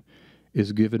attitude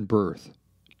is given birth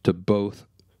to both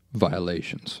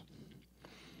violations.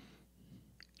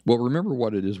 Well, remember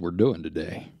what it is we're doing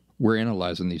today. We're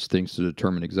analyzing these things to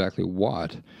determine exactly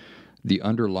what the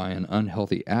underlying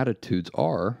unhealthy attitudes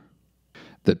are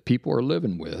that people are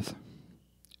living with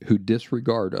who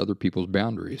disregard other people's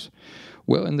boundaries.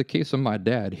 Well, in the case of my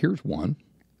dad, here's one.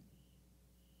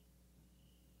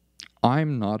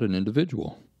 I'm not an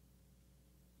individual.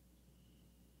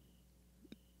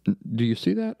 Do you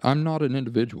see that? I'm not an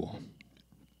individual.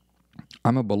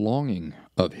 I'm a belonging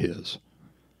of his.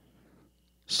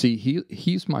 See,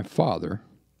 he's my father,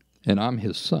 and I'm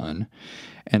his son,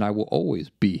 and I will always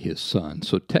be his son.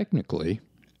 So technically,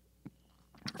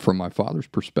 from my father's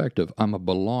perspective, I'm a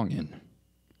belonging.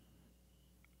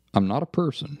 I'm not a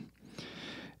person.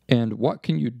 And what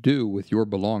can you do with your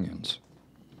belongings?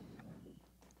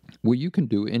 Well, you can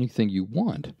do anything you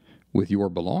want with your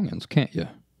belongings, can't you?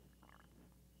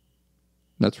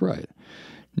 That's right.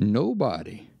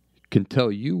 Nobody can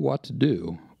tell you what to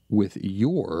do with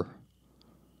your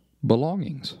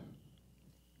belongings.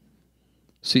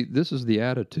 See, this is the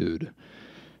attitude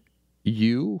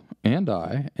you and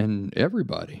I and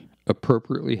everybody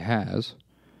appropriately has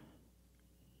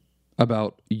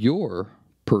about your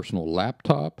personal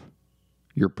laptop,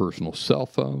 your personal cell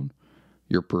phone,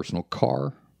 your personal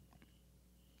car.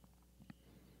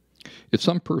 If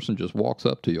some person just walks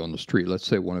up to you on the street, let's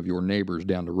say one of your neighbors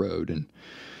down the road, and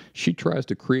she tries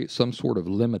to create some sort of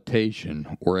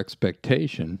limitation or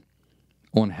expectation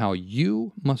on how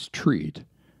you must treat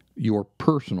your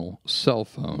personal cell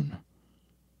phone,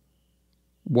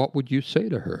 what would you say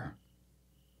to her?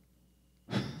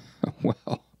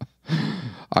 Well,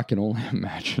 I can only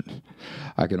imagine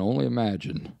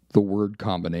the word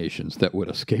combinations that would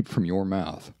escape from your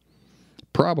mouth,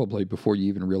 probably before you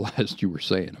even realized you were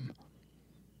saying them.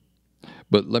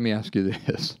 But let me ask you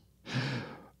this,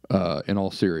 in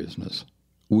all seriousness.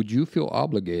 Would you feel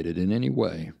obligated in any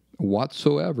way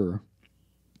whatsoever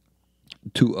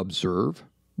to observe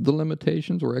the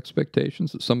limitations or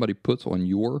expectations that somebody puts on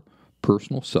your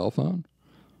personal cell phone?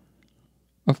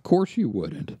 Of course you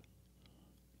wouldn't.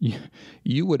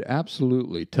 You would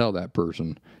absolutely tell that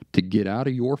person to get out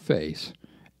of your face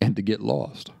and to get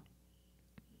lost.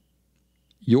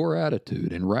 Your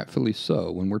attitude, and rightfully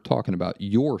so, when we're talking about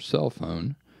your cell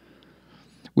phone,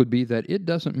 would be that it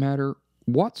doesn't matter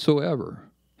whatsoever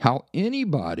how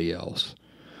anybody else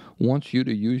wants you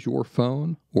to use your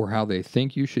phone, or how they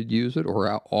think you should use it, or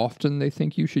how often they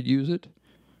think you should use it.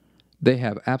 They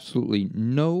have absolutely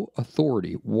no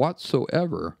authority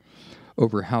whatsoever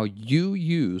over how you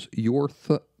use your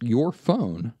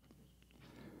phone,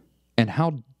 and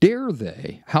how dare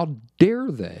they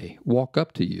walk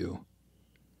up to you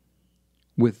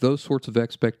with those sorts of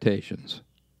expectations,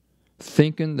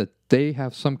 thinking that they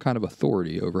have some kind of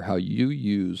authority over how you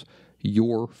use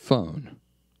your phone.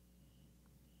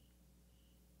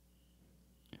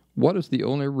 What is the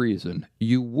only reason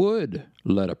you would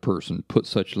let a person put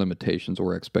such limitations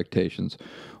or expectations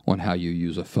on how you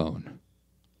use a phone?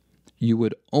 You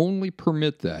would only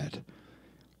permit that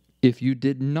if you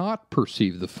did not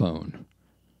perceive the phone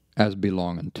as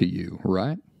belonging to you,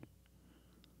 right?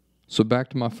 So back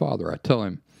to my father, I tell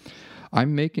him,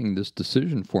 I'm making this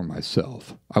decision for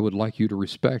myself. I would like you to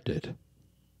respect it.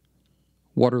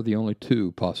 What are the only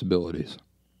two possibilities?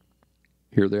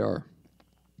 Here they are.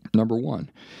 Number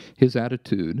one, his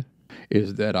attitude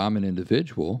is that I'm an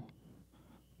individual.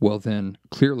 Well, then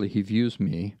clearly he views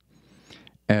me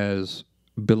as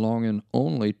belonging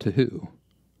only to who?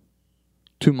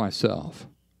 To myself.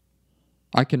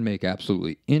 I can make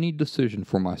absolutely any decision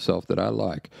for myself that I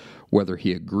like, whether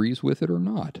he agrees with it or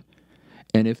not.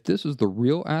 And if this is the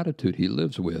real attitude he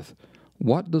lives with,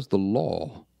 what does the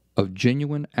law of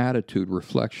genuine attitude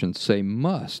reflection say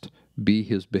must be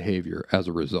his behavior as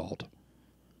a result?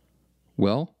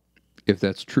 Well, if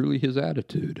that's truly his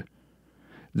attitude,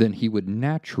 then he would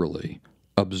naturally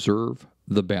observe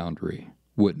the boundary,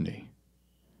 wouldn't he?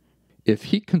 If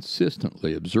he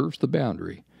consistently observes the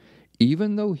boundary,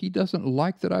 even though he doesn't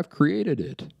like that I've created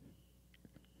it,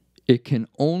 it can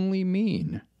only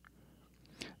mean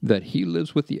that he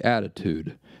lives with the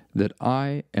attitude that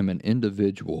I am an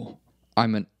individual.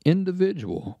 I'm an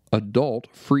individual, adult,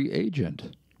 free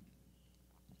agent.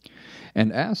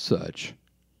 And as such,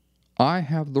 I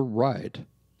have the right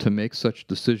to make such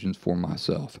decisions for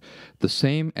myself, the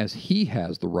same as he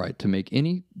has the right to make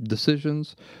any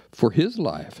decisions for his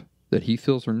life that he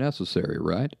feels are necessary,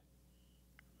 right?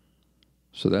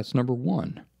 So that's number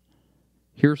one.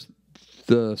 Here's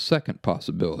the second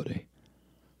possibility.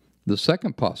 The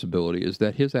second possibility is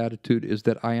that his attitude is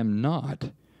that I am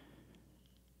not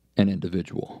an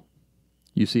individual.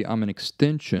 You see, I'm an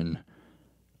extension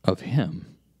of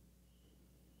him.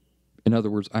 In other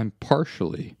words, I'm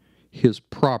partially his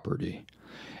property.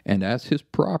 and as his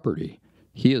property,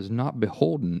 he is not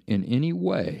beholden in any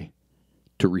way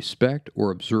to respect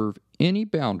or observe any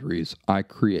boundaries I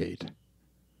create.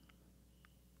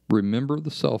 Remember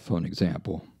the cell phone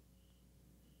example.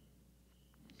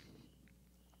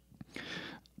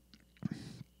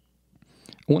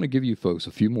 I want to give you folks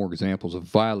a few more examples of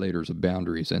violators of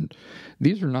boundaries, and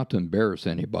these are not to embarrass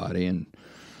anybody. And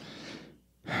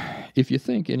if you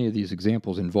think any of these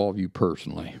examples involve you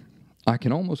personally, I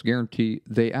can almost guarantee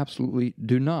they absolutely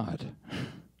do not.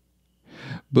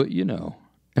 But you know,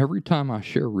 every time I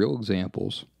share real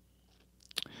examples,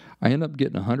 I end up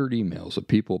getting 100 emails of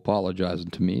people apologizing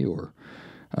to me or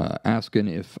asking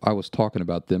if I was talking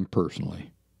about them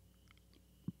personally.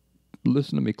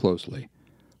 Listen to me closely.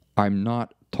 I'm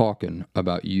not talking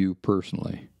about you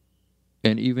personally.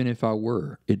 And even if I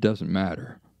were, it doesn't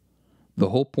matter. The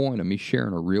whole point of me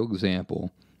sharing a real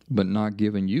example, but not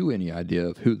giving you any idea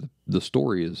of who the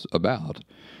story is about,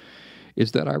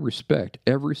 is that I respect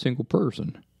every single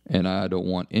person, and I don't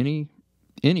want any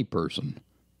person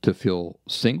to feel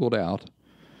singled out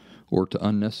or to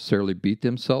unnecessarily beat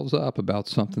themselves up about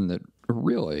something that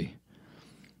really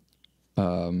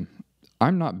I'm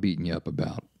not beating you up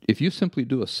about. If you simply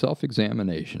do a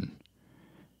self-examination,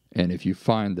 and if you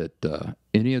find that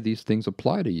any of these things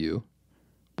apply to you,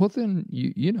 well, then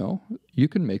you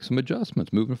can make some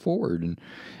adjustments moving forward,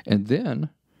 and then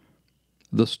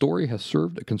the story has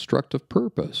served a constructive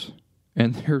purpose,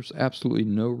 and there's absolutely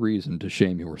no reason to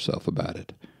shame yourself about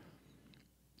it.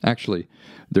 Actually,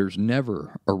 there's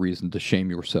never a reason to shame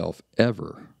yourself,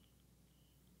 ever.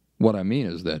 What I mean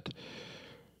is that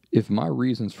if my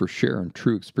reasons for sharing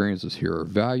true experiences here are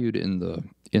valued in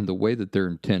the way that they're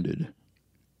intended,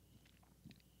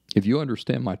 if you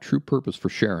understand my true purpose for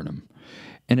sharing them,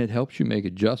 and it helps you make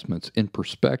adjustments in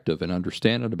perspective and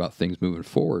understanding about things moving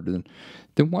forward,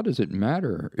 then what does it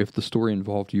matter if the story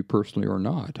involved you personally or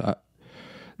not?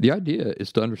 The idea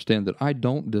is to understand that I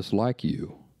don't dislike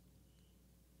you.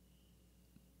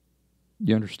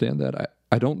 You understand that?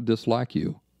 I don't dislike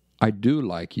you. I do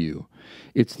like you.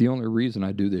 It's the only reason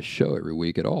I do this show every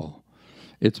week at all.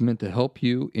 It's meant to help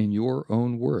you in your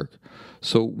own work.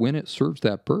 So when it serves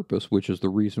that purpose, which is the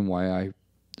reason why I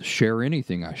share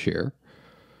anything I share,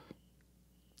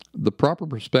 the proper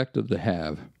perspective to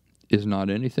have is not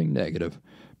anything negative,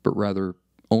 but rather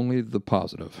only the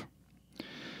positive.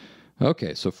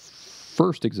 Okay, so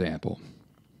first example.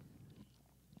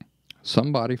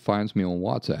 Somebody finds me on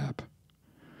WhatsApp,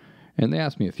 and they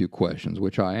ask me a few questions,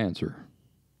 which I answer.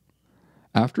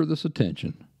 After this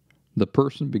attention, the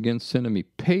person begins sending me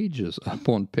pages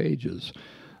upon pages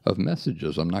of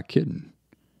messages. I'm not kidding.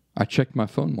 I checked my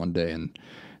phone one day, and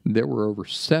there were over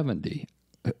 70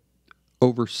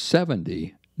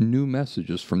 new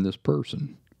messages from this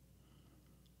person.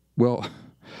 Well,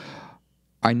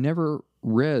 I never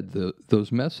read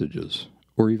those messages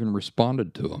or even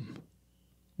responded to them.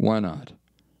 Why not?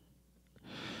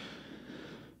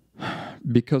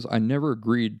 Because I never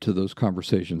agreed to those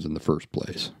conversations in the first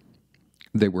place.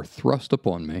 They were thrust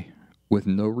upon me with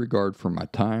no regard for my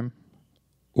time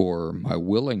or my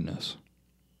willingness.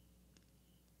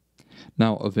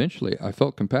 Now, eventually, I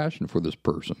felt compassion for this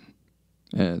person.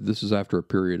 This is after a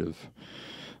period of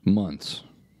months.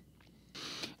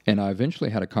 And I eventually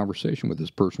had a conversation with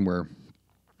this person where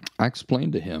I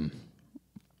explained to him,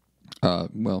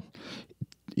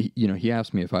 he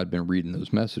asked me if I'd been reading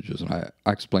those messages, and I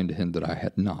explained to him that I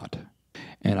had not.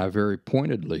 And I very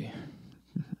pointedly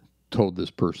told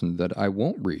this person that I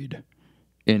won't read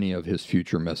any of his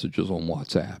future messages on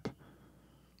WhatsApp.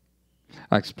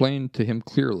 I explained to him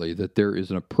clearly that there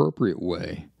is an appropriate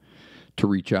way to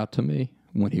reach out to me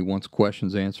when he wants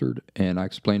questions answered, and I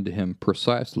explained to him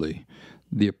precisely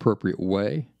the appropriate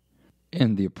way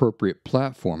and the appropriate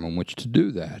platform on which to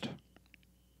do that.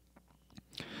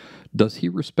 Does he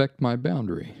respect my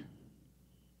boundary?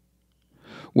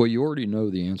 Well, you already know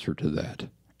the answer to that.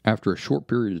 After a short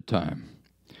period of time,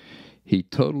 he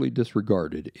totally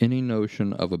disregarded any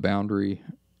notion of a boundary,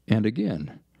 and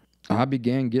again, I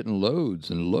began getting loads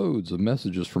and loads of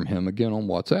messages from him again on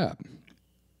WhatsApp.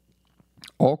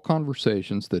 All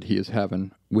conversations that he is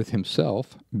having with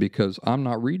himself because I'm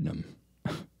not reading them.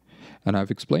 And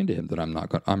I've explained to him that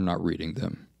I'm not reading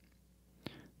them.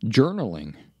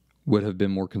 Journaling would have been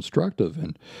more constructive,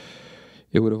 and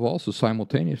it would have also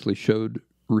simultaneously showed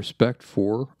respect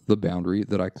for the boundary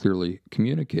that I clearly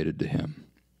communicated to him.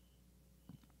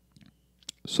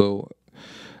 So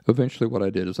eventually what I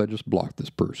did is I just blocked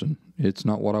this person. It's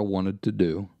not what I wanted to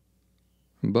do,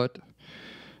 but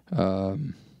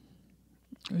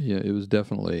it was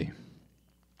definitely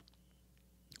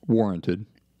warranted.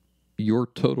 Your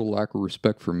total lack of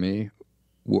respect for me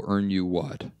will earn you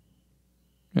what?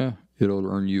 Yeah, it'll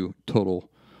earn you total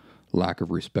lack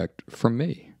of respect from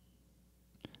me.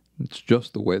 It's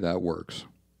just the way that works.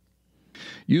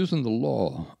 Using the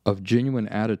law of genuine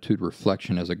attitude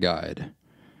reflection as a guide,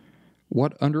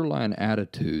 what underlying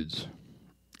attitudes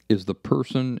is the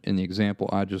person in the example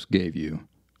I just gave you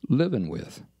living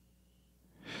with?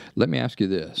 Let me ask you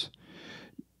this.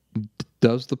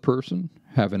 Does the person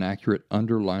have an accurate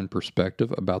underlying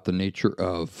perspective about the nature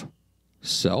of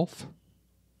self?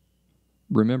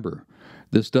 Remember,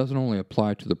 this doesn't only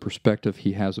apply to the perspective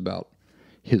he has about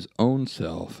his own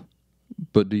self,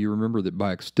 but do you remember that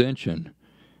by extension,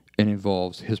 it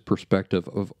involves his perspective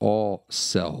of all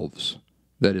selves,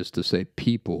 that is to say,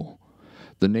 people,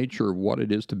 the nature of what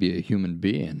it is to be a human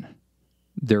being,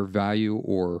 their value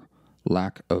or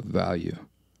lack of value,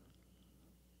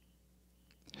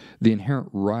 the inherent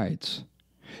rights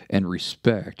and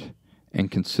respect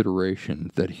and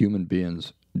consideration that human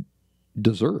beings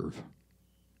deserve,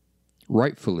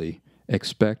 rightfully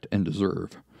expect and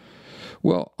deserve.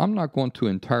 Well, I'm not going to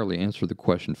entirely answer the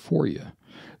question for you.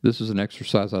 This is an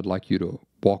exercise I'd like you to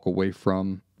walk away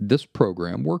from this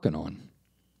program working on.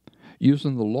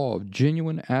 Using the law of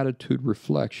genuine attitude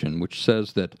reflection, which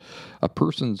says that a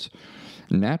person's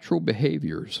natural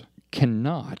behaviors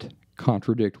cannot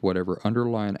contradict whatever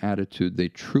underlying attitude they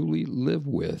truly live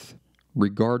with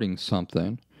regarding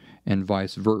something, and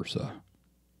vice versa.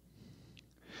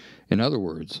 In other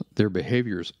words, their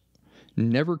behaviors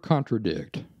never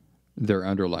contradict their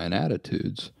underlying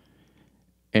attitudes,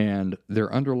 and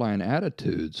their underlying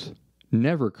attitudes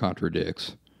never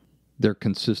contradicts their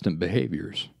consistent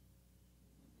behaviors.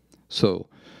 So,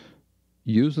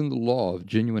 using the law of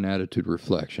genuine attitude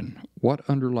reflection, what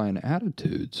underlying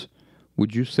attitudes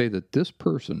would you say that this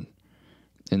person,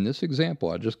 in this example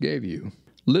I just gave you,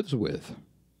 lives with?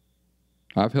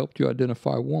 I've helped you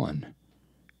identify one: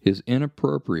 his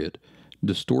inappropriate,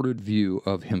 distorted view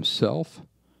of himself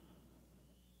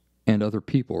and other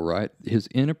people, right? His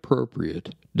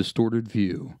inappropriate, distorted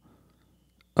view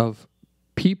of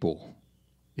people,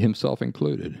 himself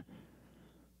included.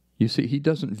 You see, he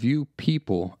doesn't view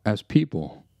people as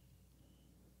people.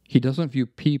 He doesn't view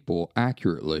people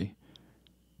accurately,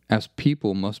 as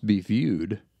people must be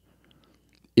viewed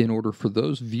in order for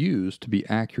those views to be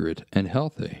accurate and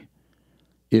healthy.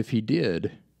 If he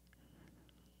did,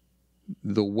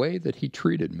 the way that he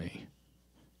treated me,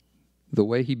 the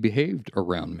way he behaved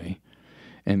around me,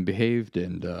 and behaved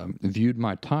and viewed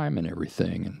my time and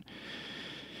everything, and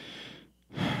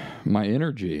my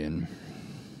energy, and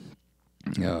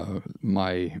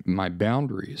my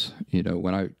boundaries,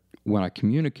 when I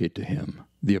communicate to him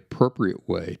the appropriate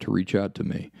way to reach out to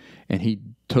me, and he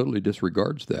totally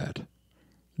disregards that,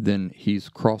 then he's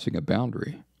crossing a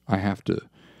boundary. I have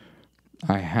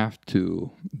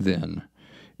to then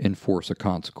enforce a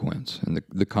consequence. And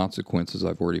the consequences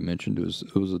I've already mentioned it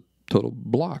was a total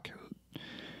block.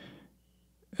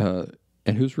 And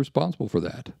who's responsible for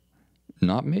that?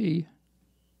 Not me.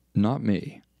 Not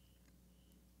me.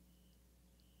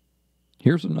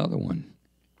 Here's another one.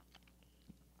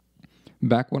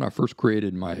 Back when I first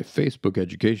created my Facebook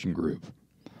education group,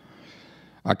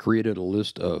 I created a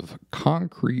list of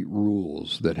concrete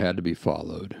rules that had to be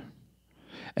followed.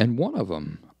 And one of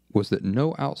them was that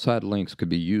no outside links could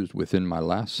be used within my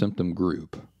last symptom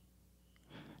group.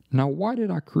 Now, why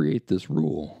did I create this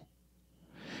rule?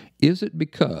 Is it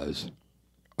because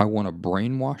I want to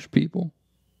brainwash people?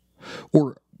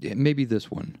 Or maybe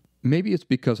this one. Maybe it's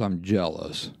because I'm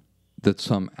jealous that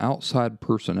some outside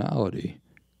personality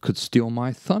could steal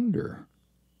my thunder.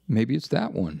 Maybe it's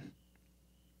that one.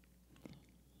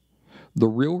 The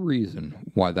real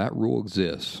reason why that rule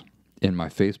exists in my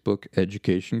Facebook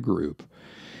education group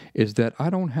is that I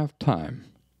don't have time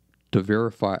to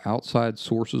verify outside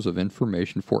sources of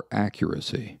information for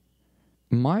accuracy.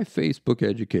 My Facebook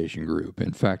education group,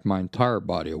 in fact my entire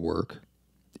body of work,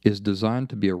 is designed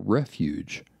to be a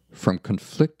refuge from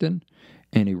conflicting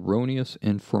and erroneous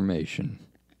information.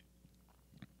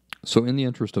 So in the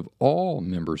interest of all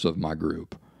members of my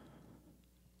group,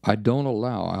 I don't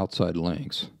allow outside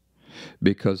links,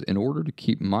 because in order to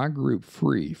keep my group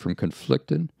free from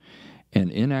conflicting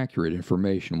and inaccurate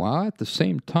information, while at the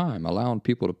same time allowing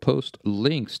people to post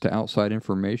links to outside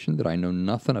information that I know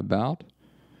nothing about,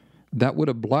 that would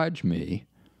oblige me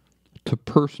to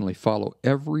personally follow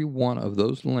every one of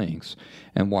those links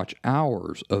and watch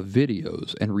hours of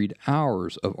videos and read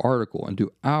hours of article and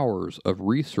do hours of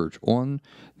research on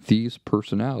these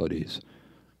personalities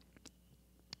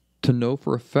to know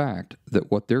for a fact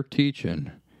that what they're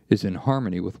teaching is in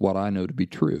harmony with what I know to be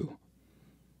true.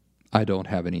 I don't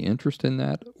have any interest in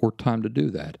that or time to do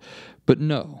that. But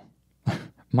no,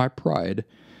 My pride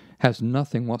has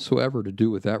nothing whatsoever to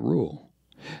do with that rule.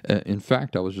 In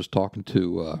fact, I was just talking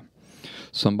to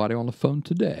somebody on the phone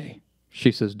today.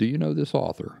 She says, "Do you know this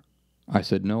author?" I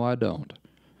said, "No, I don't."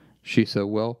 She said,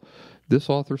 "Well, this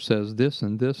author says this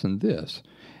and this and this."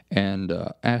 And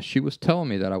as she was telling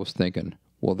me that, I was thinking,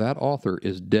 well, that author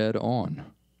is dead on.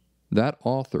 That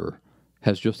author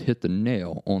has just hit the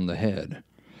nail on the head.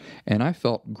 And I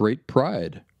felt great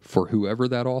pride for whoever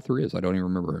that author is. I don't even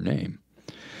remember her name.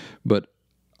 But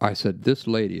I said, this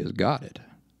lady has got it.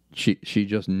 She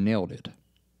just nailed it.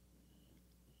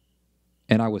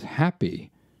 And I was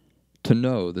happy to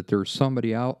know that there's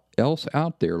somebody else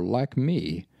out there like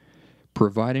me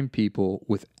providing people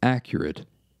with accurate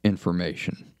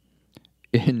information.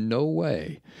 In no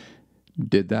way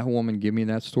did that woman give me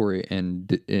that story,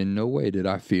 and in no way did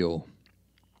I feel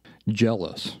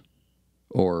jealous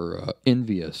or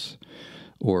envious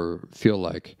or feel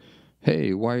like,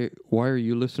 hey, why are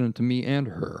you listening to me and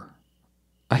her?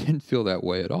 I didn't feel that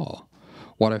way at all.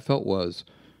 What I felt was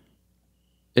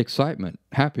excitement,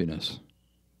 happiness,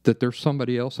 that there's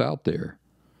somebody else out there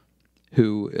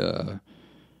who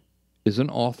is an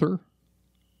author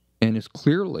and is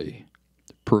clearly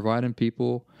providing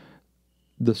people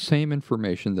the same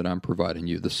information that I'm providing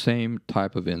you, the same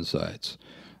type of insights,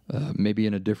 maybe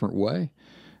in a different way.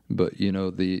 But, you know,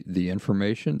 the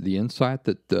information, the insight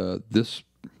that this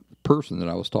person that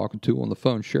I was talking to on the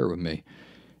phone shared with me,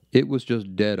 it was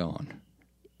just dead on.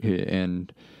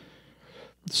 And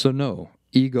so, no,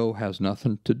 ego has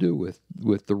nothing to do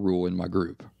with the rule in my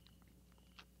group.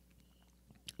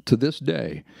 To this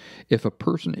day, if a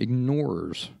person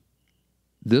ignores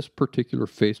this particular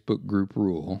Facebook group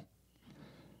rule,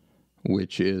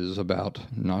 which is about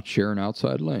not sharing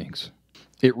outside links,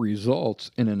 it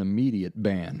results in an immediate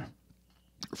ban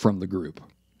from the group.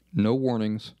 No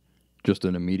warnings, just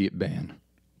an immediate ban.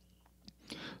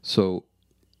 So,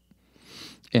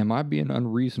 am I being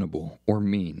unreasonable or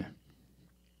mean?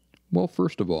 Well,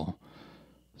 first of all,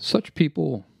 such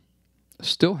people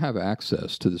still have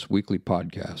access to this weekly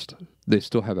podcast. They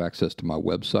still have access to my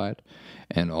website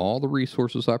and all the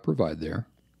resources I provide there.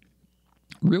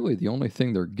 Really, the only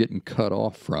thing they're getting cut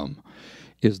off from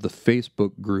is the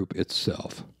Facebook group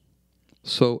itself.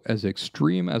 So, as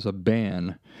extreme as a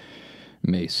ban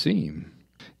may seem,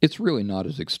 it's really not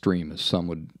as extreme as some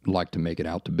would like to make it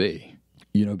out to be.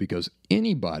 You know, because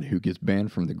anybody who gets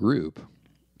banned from the group,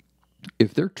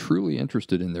 if they're truly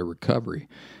interested in their recovery,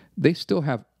 they still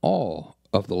have all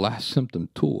of the last symptom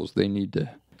tools they need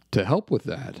to help with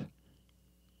that,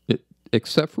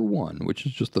 except for one, which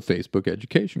is just the Facebook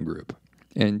education group.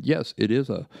 And yes, it is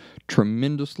a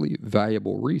tremendously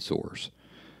valuable resource,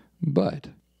 but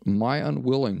my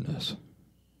unwillingness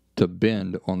to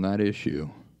bend on that issue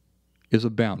is a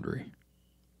boundary.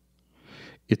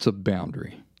 It's a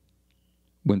boundary.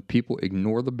 When people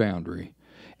ignore the boundary,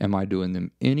 am I doing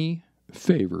them any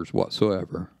favors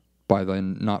whatsoever by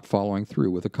then not following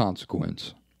through with a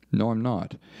consequence? No, I'm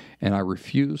not. And I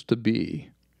refuse to be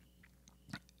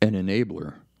an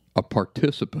enabler, a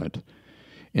participant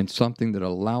in something that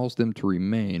allows them to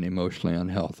remain emotionally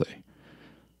unhealthy.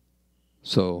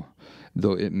 So,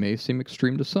 though it may seem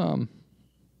extreme to some,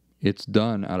 it's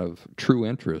done out of true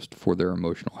interest for their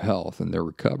emotional health and their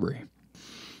recovery.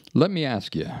 Let me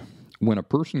ask you, when a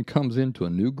person comes into a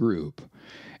new group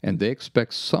and they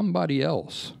expect somebody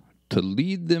else to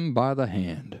lead them by the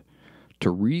hand, to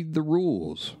read the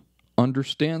rules,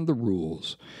 understand the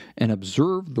rules, and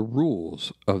observe the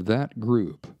rules of that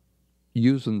group,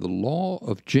 using the law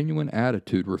of genuine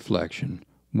attitude reflection,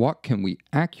 what can we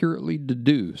accurately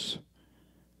deduce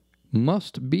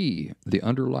must be the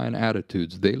underlying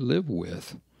attitudes they live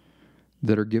with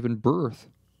that are giving birth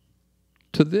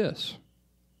to this?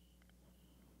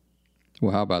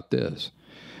 Well, how about this?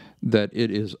 That it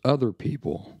is other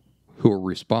people who are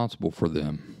responsible for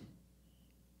them.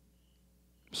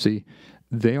 See,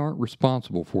 they aren't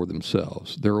responsible for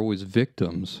themselves. They're always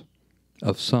victims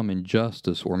of some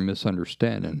injustice or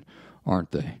misunderstanding,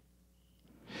 aren't they?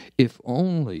 If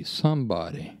only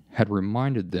somebody had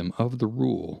reminded them of the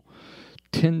rule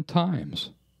 10 times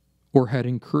or had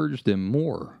encouraged them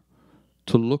more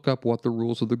to look up what the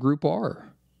rules of the group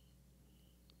are,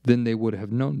 then they would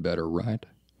have known better, right?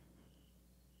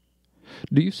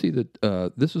 Do you see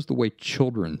that this is the way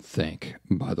children think,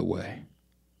 by the way?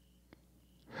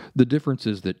 The difference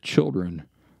is that children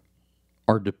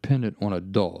are dependent on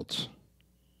adults.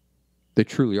 They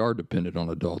truly are dependent on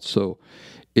adults. So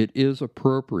it is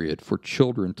appropriate for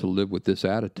children to live with this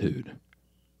attitude.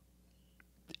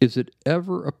 Is it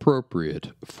ever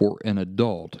appropriate for an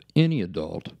adult, any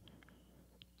adult,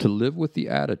 to live with the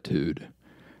attitude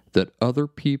that other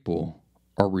people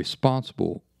are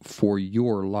responsible for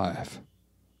your life,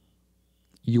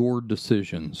 your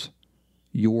decisions,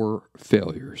 your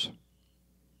failures.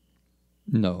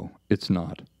 No, it's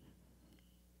not.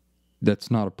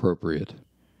 That's not appropriate.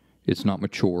 It's not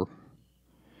mature.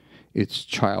 It's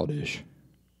childish.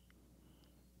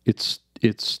 It's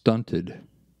stunted.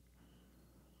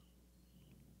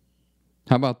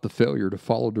 How about the failure to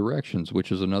follow directions,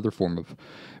 which is another form of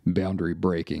boundary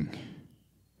breaking?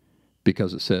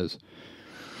 Because it says,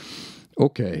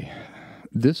 okay,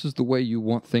 this is the way you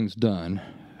want things done,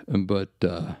 but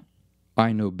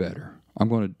I know better. I'm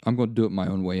going to do it my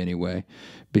own way anyway,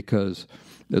 because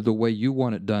the way you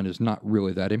want it done is not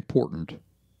really that important.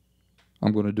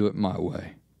 I'm going to do it my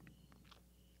way.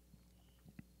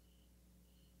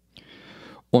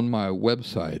 On my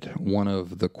website, one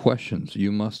of the questions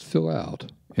you must fill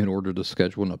out in order to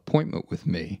schedule an appointment with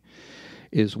me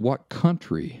is what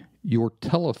country your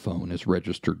telephone is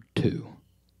registered to.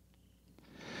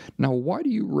 Now, why do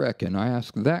you reckon I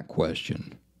ask that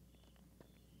question?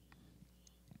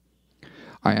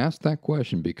 I ask that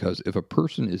question because if a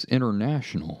person is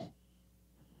international,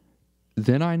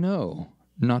 then I know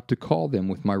not to call them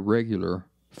with my regular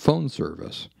phone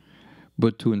service,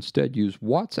 but to instead use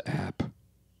WhatsApp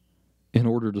in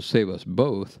order to save us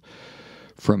both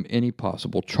from any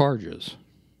possible charges.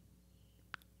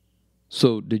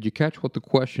 So, did you catch what the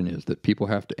question is that people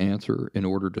have to answer in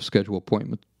order to schedule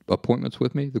appointments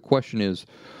with me? The question is,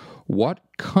 what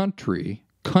country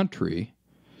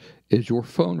is your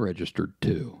phone registered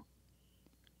to?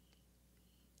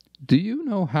 Do you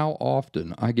know how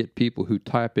often I get people who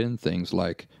type in things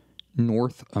like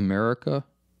North America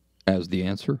as the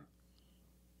answer?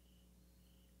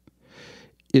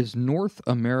 Is North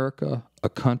America a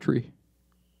country?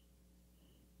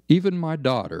 Even my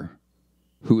daughter,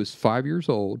 who is 5 years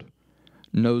old,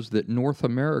 knows that North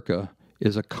America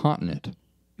is a continent.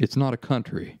 It's not a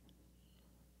country.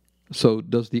 So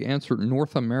does the answer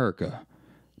North America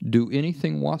do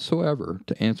anything whatsoever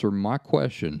to answer my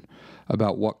question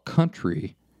about what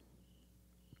country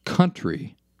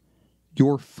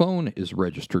your phone is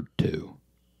registered to?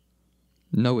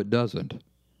 No, it doesn't.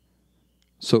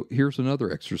 So here's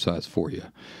another exercise for you.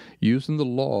 Using the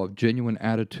law of genuine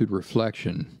attitude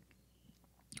reflection,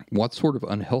 what sort of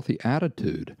unhealthy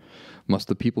attitude must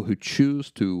the people who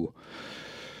choose to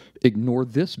ignore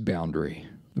this boundary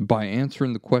by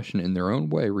answering the question in their own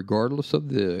way, regardless of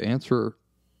the answer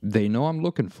they know I'm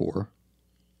looking for,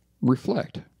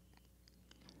 reflect?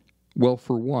 Well,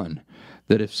 for one,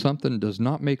 that if something does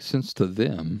not make sense to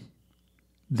them,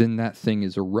 then that thing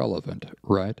is irrelevant,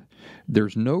 right?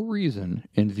 There's no reason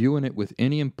in viewing it with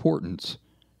any importance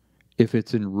if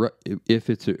it's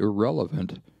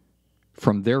irrelevant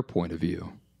from their point of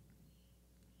view.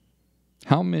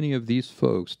 How many of these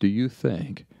folks do you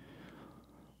think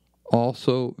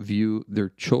also view their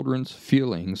children's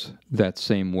feelings that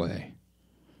same way?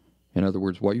 In other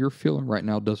words, what you're feeling right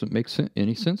now doesn't make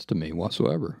any sense to me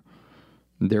whatsoever.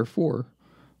 Therefore,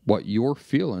 what you're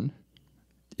feeling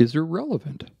is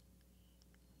irrelevant.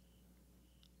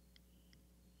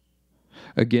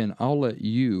 Again, I'll let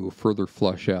you further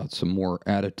flush out some more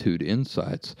attitude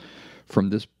insights from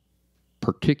this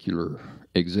particular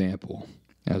example,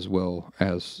 as well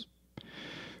as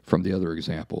from the other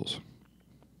examples.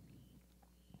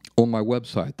 On my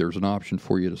website, there's an option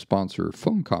for you to sponsor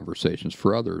phone conversations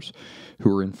for others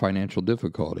who are in financial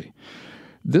difficulty.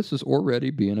 This is already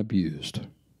being abused,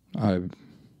 I'm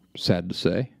sad to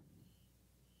say.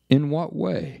 In what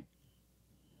way?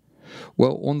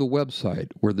 Well, on the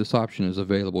website where this option is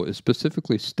available, it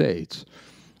specifically states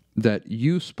that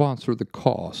you sponsor the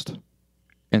cost,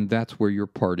 and that's where your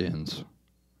part ends.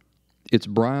 It's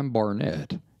Brian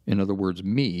Barnett, in other words,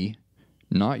 me,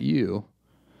 not you,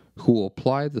 who will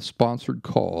apply the sponsored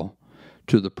call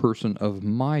to the person of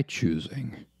my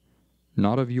choosing,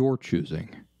 not of your choosing.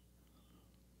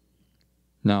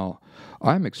 Now,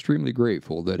 I'm extremely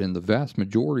grateful that in the vast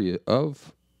majority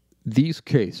of these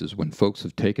cases, when folks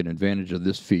have taken advantage of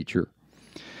this feature,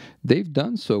 they've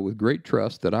done so with great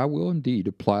trust that I will indeed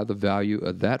apply the value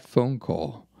of that phone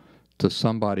call to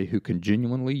somebody who can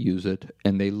genuinely use it,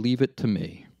 and they leave it to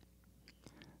me.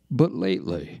 But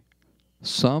lately,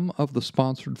 some of the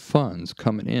sponsored funds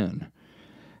coming in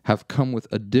have come with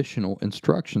additional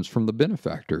instructions from the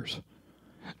benefactors,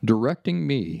 directing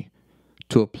me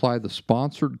to apply the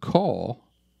sponsored call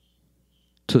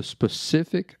to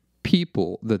specific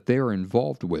people that they are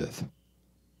involved with.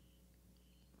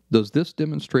 Does this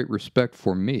demonstrate respect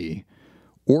for me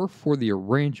or for the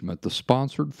arrangement, the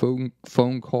sponsored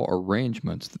phone call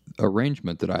arrangement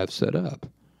that I have set up?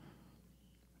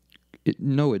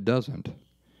 No, it doesn't.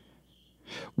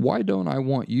 Why don't I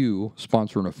want you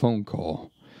sponsoring a phone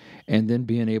call and then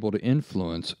being able to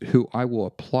influence who I will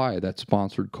apply that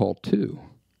sponsored call to?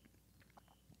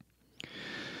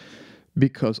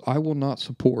 Because I will not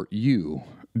support you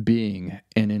being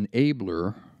an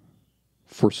enabler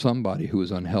for somebody who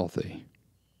is unhealthy.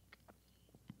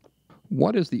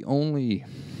 What is the only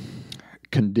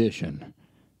condition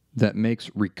that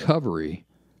makes recovery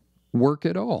work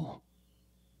at all?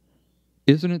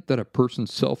 Isn't it that a person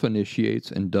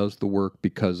self-initiates and does the work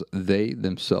because they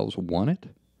themselves want it?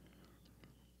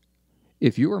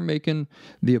 If you are making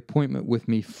the appointment with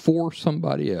me for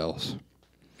somebody else,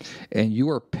 and you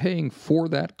are paying for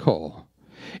that call,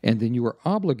 and then you are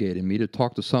obligating me to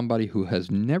talk to somebody who has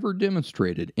never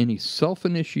demonstrated any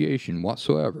self-initiation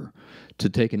whatsoever to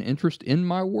take an interest in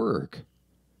my work,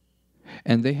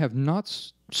 and they have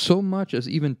not so much as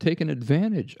even taken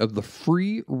advantage of the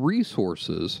free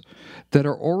resources that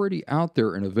are already out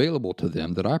there and available to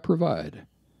them that I provide,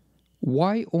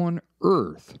 why on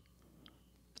earth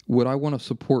would I want to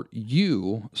support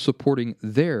you supporting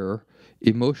their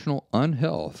emotional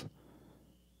unhealth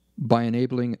by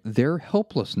enabling their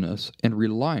helplessness and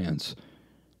reliance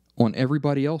on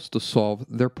everybody else to solve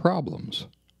their problems?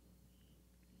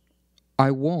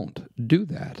 I won't do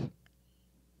that.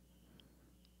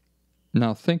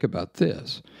 Now think about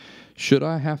this. Should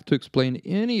I have to explain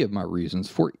any of my reasons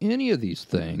for any of these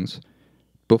things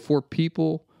before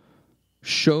people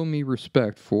show me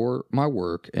respect for my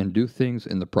work and do things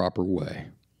in the proper way?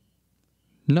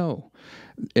 No.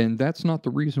 And that's not the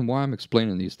reason why I'm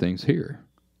explaining these things here.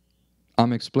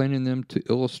 I'm explaining them to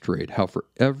illustrate how for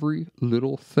every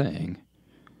little thing,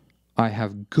 I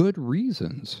have good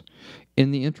reasons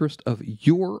in the interest of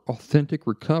your authentic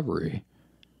recovery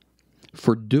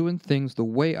for doing things the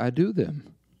way I do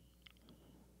them.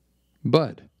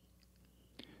 But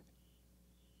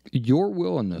your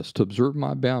willingness to observe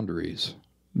my boundaries,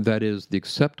 that is, the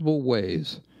acceptable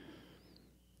ways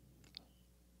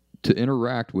to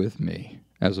interact with me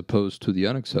as opposed to the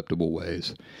unacceptable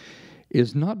ways,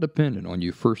 is not dependent on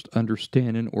you first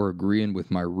understanding or agreeing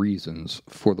with my reasons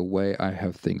for the way I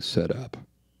have things set up.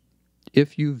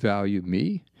 If you value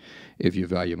me, if you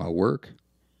value my work,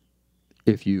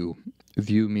 if you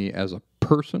view me as a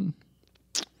person,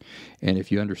 and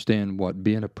if you understand what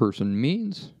being a person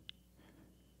means,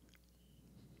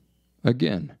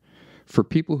 again, for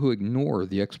people who ignore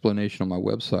the explanation on my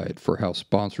website for how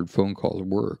sponsored phone calls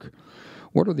work,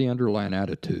 what are the underlying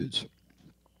attitudes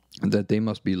that they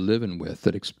must be living with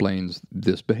that explains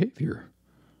this behavior?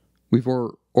 We've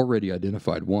already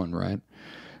identified one, right?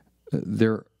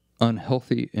 They're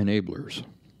unhealthy enablers.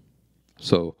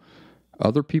 So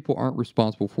other people aren't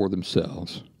responsible for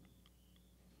themselves.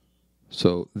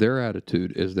 So their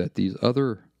attitude is that these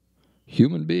other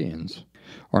human beings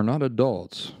are not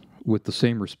adults with the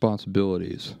same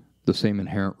responsibilities, the same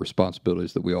inherent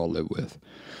responsibilities that we all live with.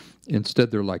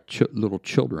 Instead, they're like little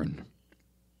children.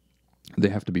 They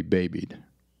have to be babied.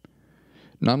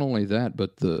 Not only that,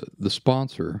 but the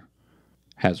sponsor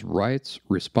has rights,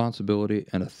 responsibility,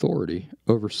 and authority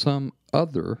over some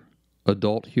other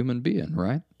adult human being,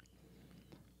 right?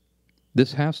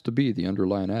 This has to be the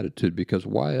underlying attitude, because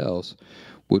why else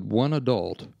would one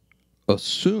adult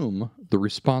assume the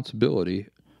responsibility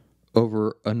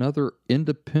over another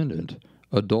independent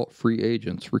adult free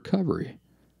agent's recovery?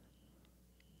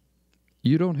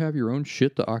 You don't have your own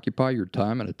shit to occupy your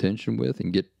time and attention with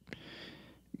and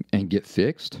get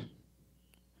fixed?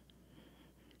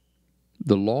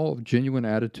 The law of genuine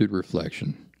attitude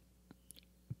reflection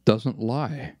doesn't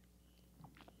lie.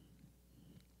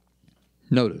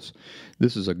 Notice,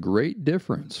 this is a great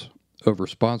difference over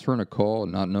sponsoring a call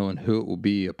and not knowing who it will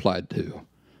be applied to.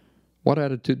 What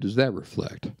attitude does that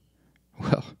reflect?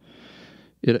 Well,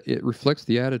 it reflects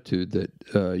the attitude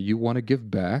that you want to give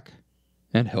back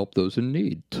and help those in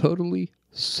need, totally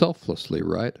selflessly,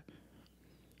 right?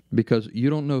 Because you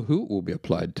don't know who it will be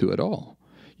applied to at all.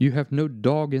 You have no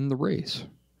dog in the race.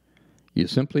 You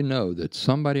simply know that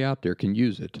somebody out there can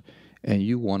use it, and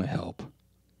you want to help.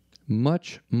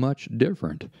 Much, much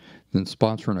different than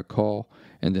sponsoring a call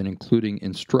and then including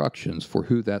instructions for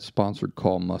who that sponsored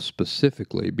call must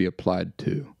specifically be applied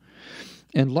to.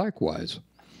 And likewise,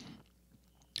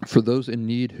 for those in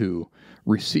need who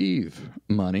receive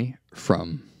money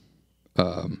from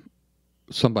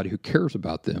somebody who cares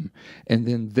about them, and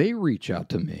then they reach out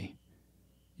to me,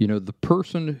 the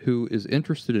person who is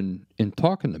interested in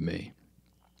talking to me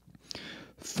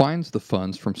finds the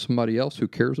funds from somebody else who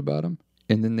cares about them,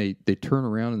 and then they turn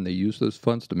around and they use those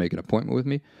funds to make an appointment with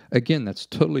me. Again, that's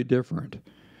totally different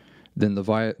than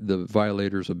the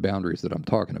violators of boundaries that I'm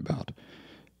talking about.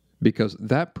 because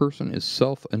that person is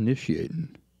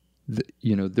self-initiating.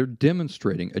 They're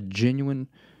demonstrating a genuine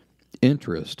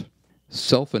interest,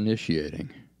 self-initiating,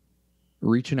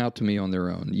 reaching out to me on their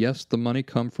own. Yes, the money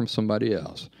comes from somebody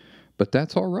else, but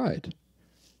that's all right.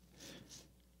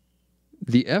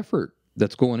 The effort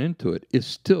that's going into it is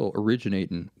still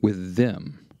originating with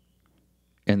them,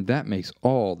 and that makes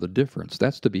all the difference.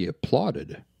 That's to be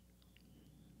applauded.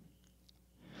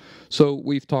 So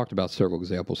we've talked about several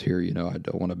examples here. I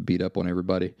don't want to beat up on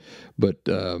everybody, but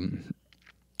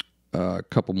a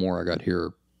couple more I got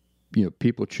here.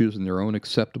 People choosing their own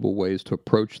acceptable ways to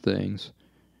approach things,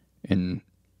 and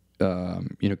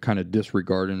kind of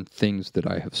disregarding things that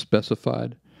I have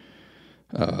specified.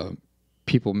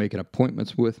 People making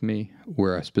appointments with me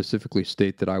where I specifically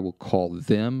state that I will call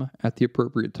them at the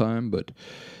appropriate time, but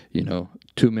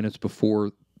 2 minutes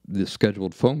before the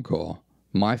scheduled phone call,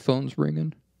 my phone's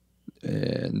ringing,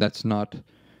 and that's not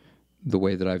the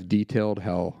way that I've detailed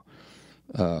how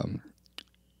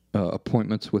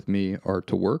appointments with me are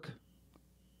to work.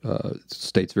 It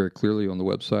states very clearly on the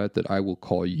website that I will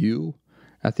call you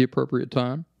at the appropriate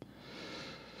time.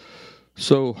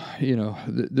 So,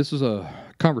 this is a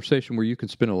conversation where you can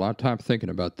spend a lot of time thinking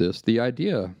about this. The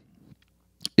idea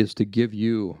is to give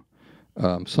you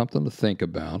something to think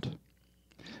about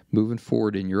moving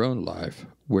forward in your own life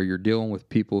where you're dealing with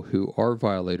people who are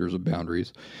violators of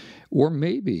boundaries, or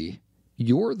maybe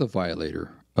you're the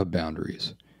violator of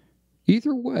boundaries.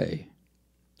 Either way,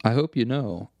 I hope you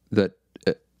know that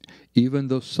even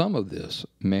though some of this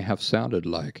may have sounded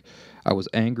like I was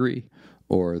angry,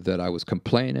 or that I was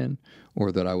complaining,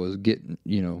 or that I was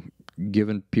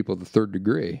giving people the third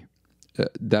degree,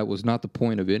 that was not the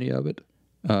point of any of it.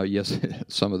 Yes,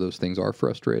 some of those things are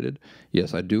frustrated.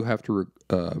 Yes, I do have to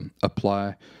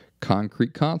apply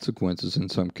concrete consequences in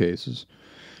some cases.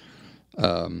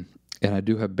 And I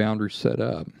do have boundaries set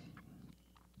up.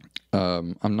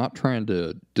 I'm not trying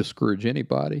to discourage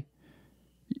anybody.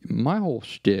 My whole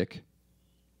shtick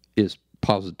is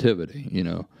positivity,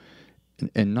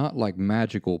 and not like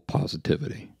magical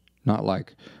positivity. Not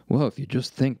like, well, if you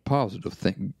just think positive,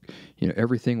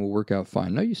 everything will work out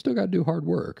fine. No, you still got to do hard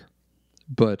work.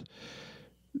 But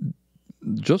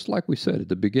just like we said at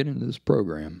the beginning of this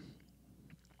program,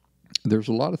 there's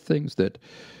a lot of things that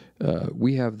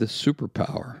we have this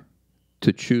superpower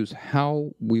to choose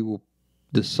how we will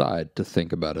decide to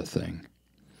think about a thing.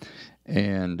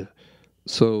 And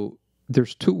so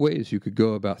there's two ways you could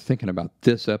go about thinking about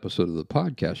this episode of the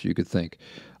podcast. You could think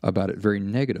about it very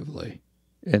negatively,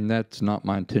 and that's not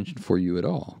my intention for you at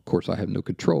all. Of course, I have no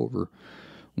control over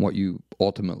what you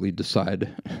ultimately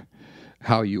decide,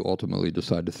 how you ultimately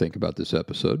decide to think about this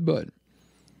episode. But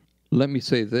let me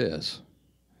say this.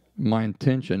 My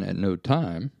intention at no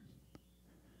time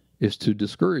is to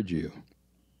discourage you.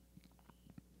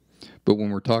 But when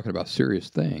we're talking about serious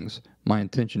things, my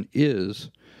intention is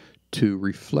to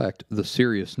reflect the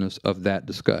seriousness of that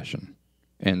discussion.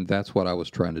 And that's what I was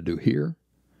trying to do here.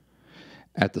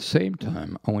 At the same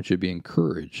time, I want you to be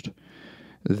encouraged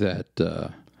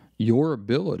that your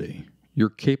ability, your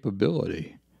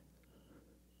capability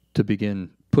to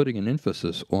begin putting an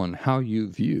emphasis on how you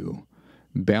view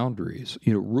boundaries.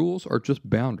 Rules are just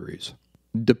boundaries.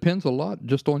 Depends a lot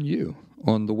just on you,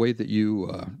 on the way that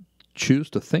you choose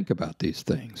to think about these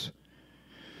things.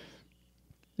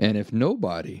 And if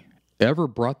nobody ever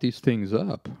brought these things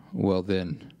up, well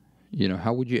then,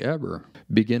 how would you ever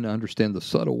begin to understand the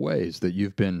subtle ways that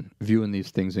you've been viewing these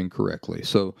things incorrectly?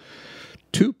 So,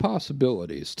 two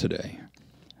possibilities today.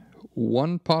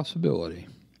 One possibility,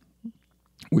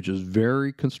 which is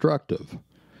very constructive,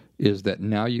 is that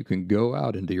now you can go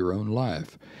out into your own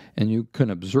life and you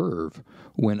can observe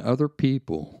when other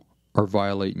people are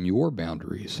violating your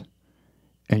boundaries.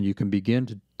 And you can begin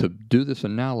to do this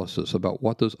analysis about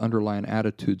what those underlying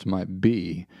attitudes might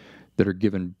be that are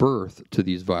giving birth to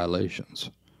these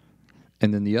violations.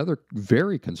 And then the other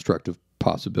very constructive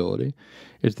possibility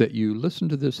is that you listen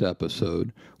to this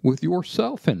episode with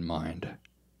yourself in mind.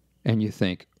 And you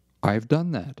think, I've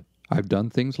done that. I've done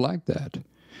things like that.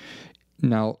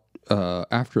 Now,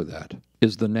 after that,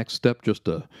 is the next step just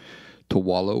to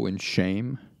wallow in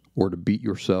shame, or to beat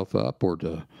yourself up, or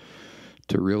to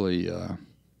really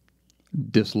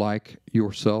dislike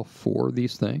yourself for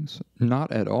these things?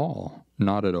 Not at all.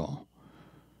 Not at all.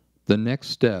 The next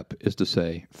step is to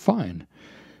say, fine.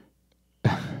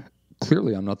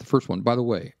 Clearly, I'm not the first one. By the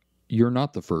way, you're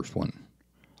not the first one.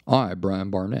 I, Brian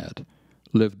Barnett,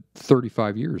 lived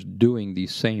 35 years doing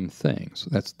these same things.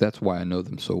 That's why I know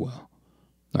them so well.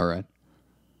 All right?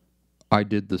 I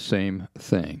did the same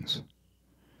things.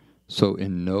 So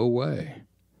in no way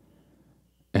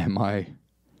am I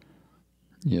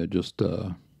just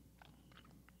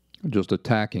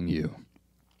attacking you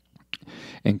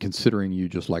and considering you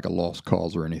just like a lost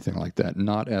cause or anything like that.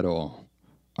 Not at all.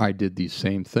 I did these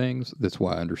same things. That's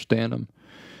why I understand them,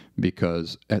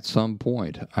 because at some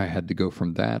point I had to go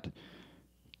from that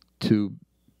to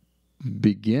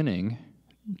beginning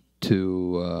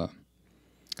to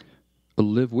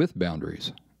live with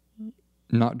boundaries,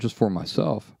 not just for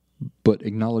myself, but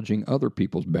acknowledging other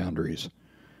people's boundaries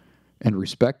and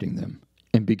respecting them,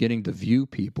 and beginning to view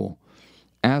people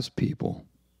as people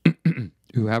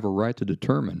who have a right to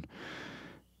determine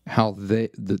how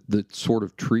the sort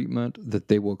of treatment that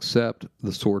they will accept,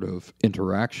 the sort of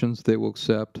interactions they will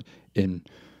accept, in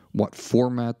what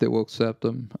format they will accept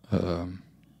them,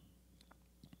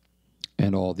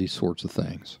 and all these sorts of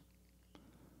things.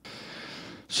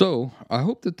 So I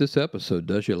hope that this episode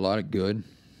does you a lot of good.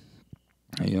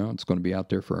 It's going to be out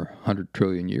there for 100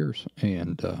 trillion years,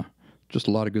 and just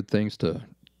a lot of good things to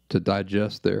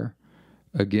digest there.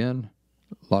 Again,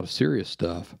 a lot of serious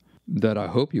stuff that I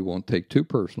hope you won't take too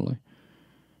personally.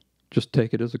 Just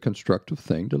take it as a constructive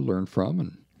thing to learn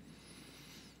from,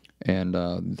 and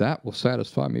that will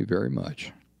satisfy me very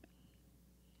much.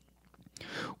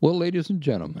 Well, ladies and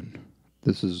gentlemen,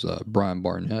 this is Brian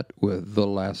Barnett with The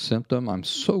Last Symptom. I'm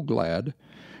so glad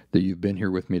that you've been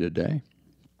here with me today.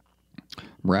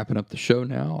 I'm wrapping up the show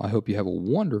now. I hope you have a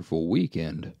wonderful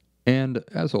weekend. And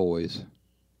as always,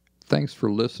 thanks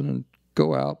for listening.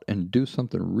 Go out and do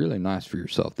something really nice for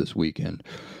yourself this weekend.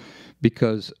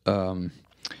 Because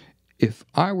if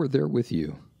I were there with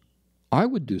you, I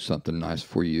would do something nice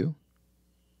for you.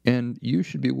 And you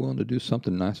should be willing to do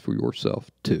something nice for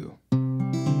yourself too.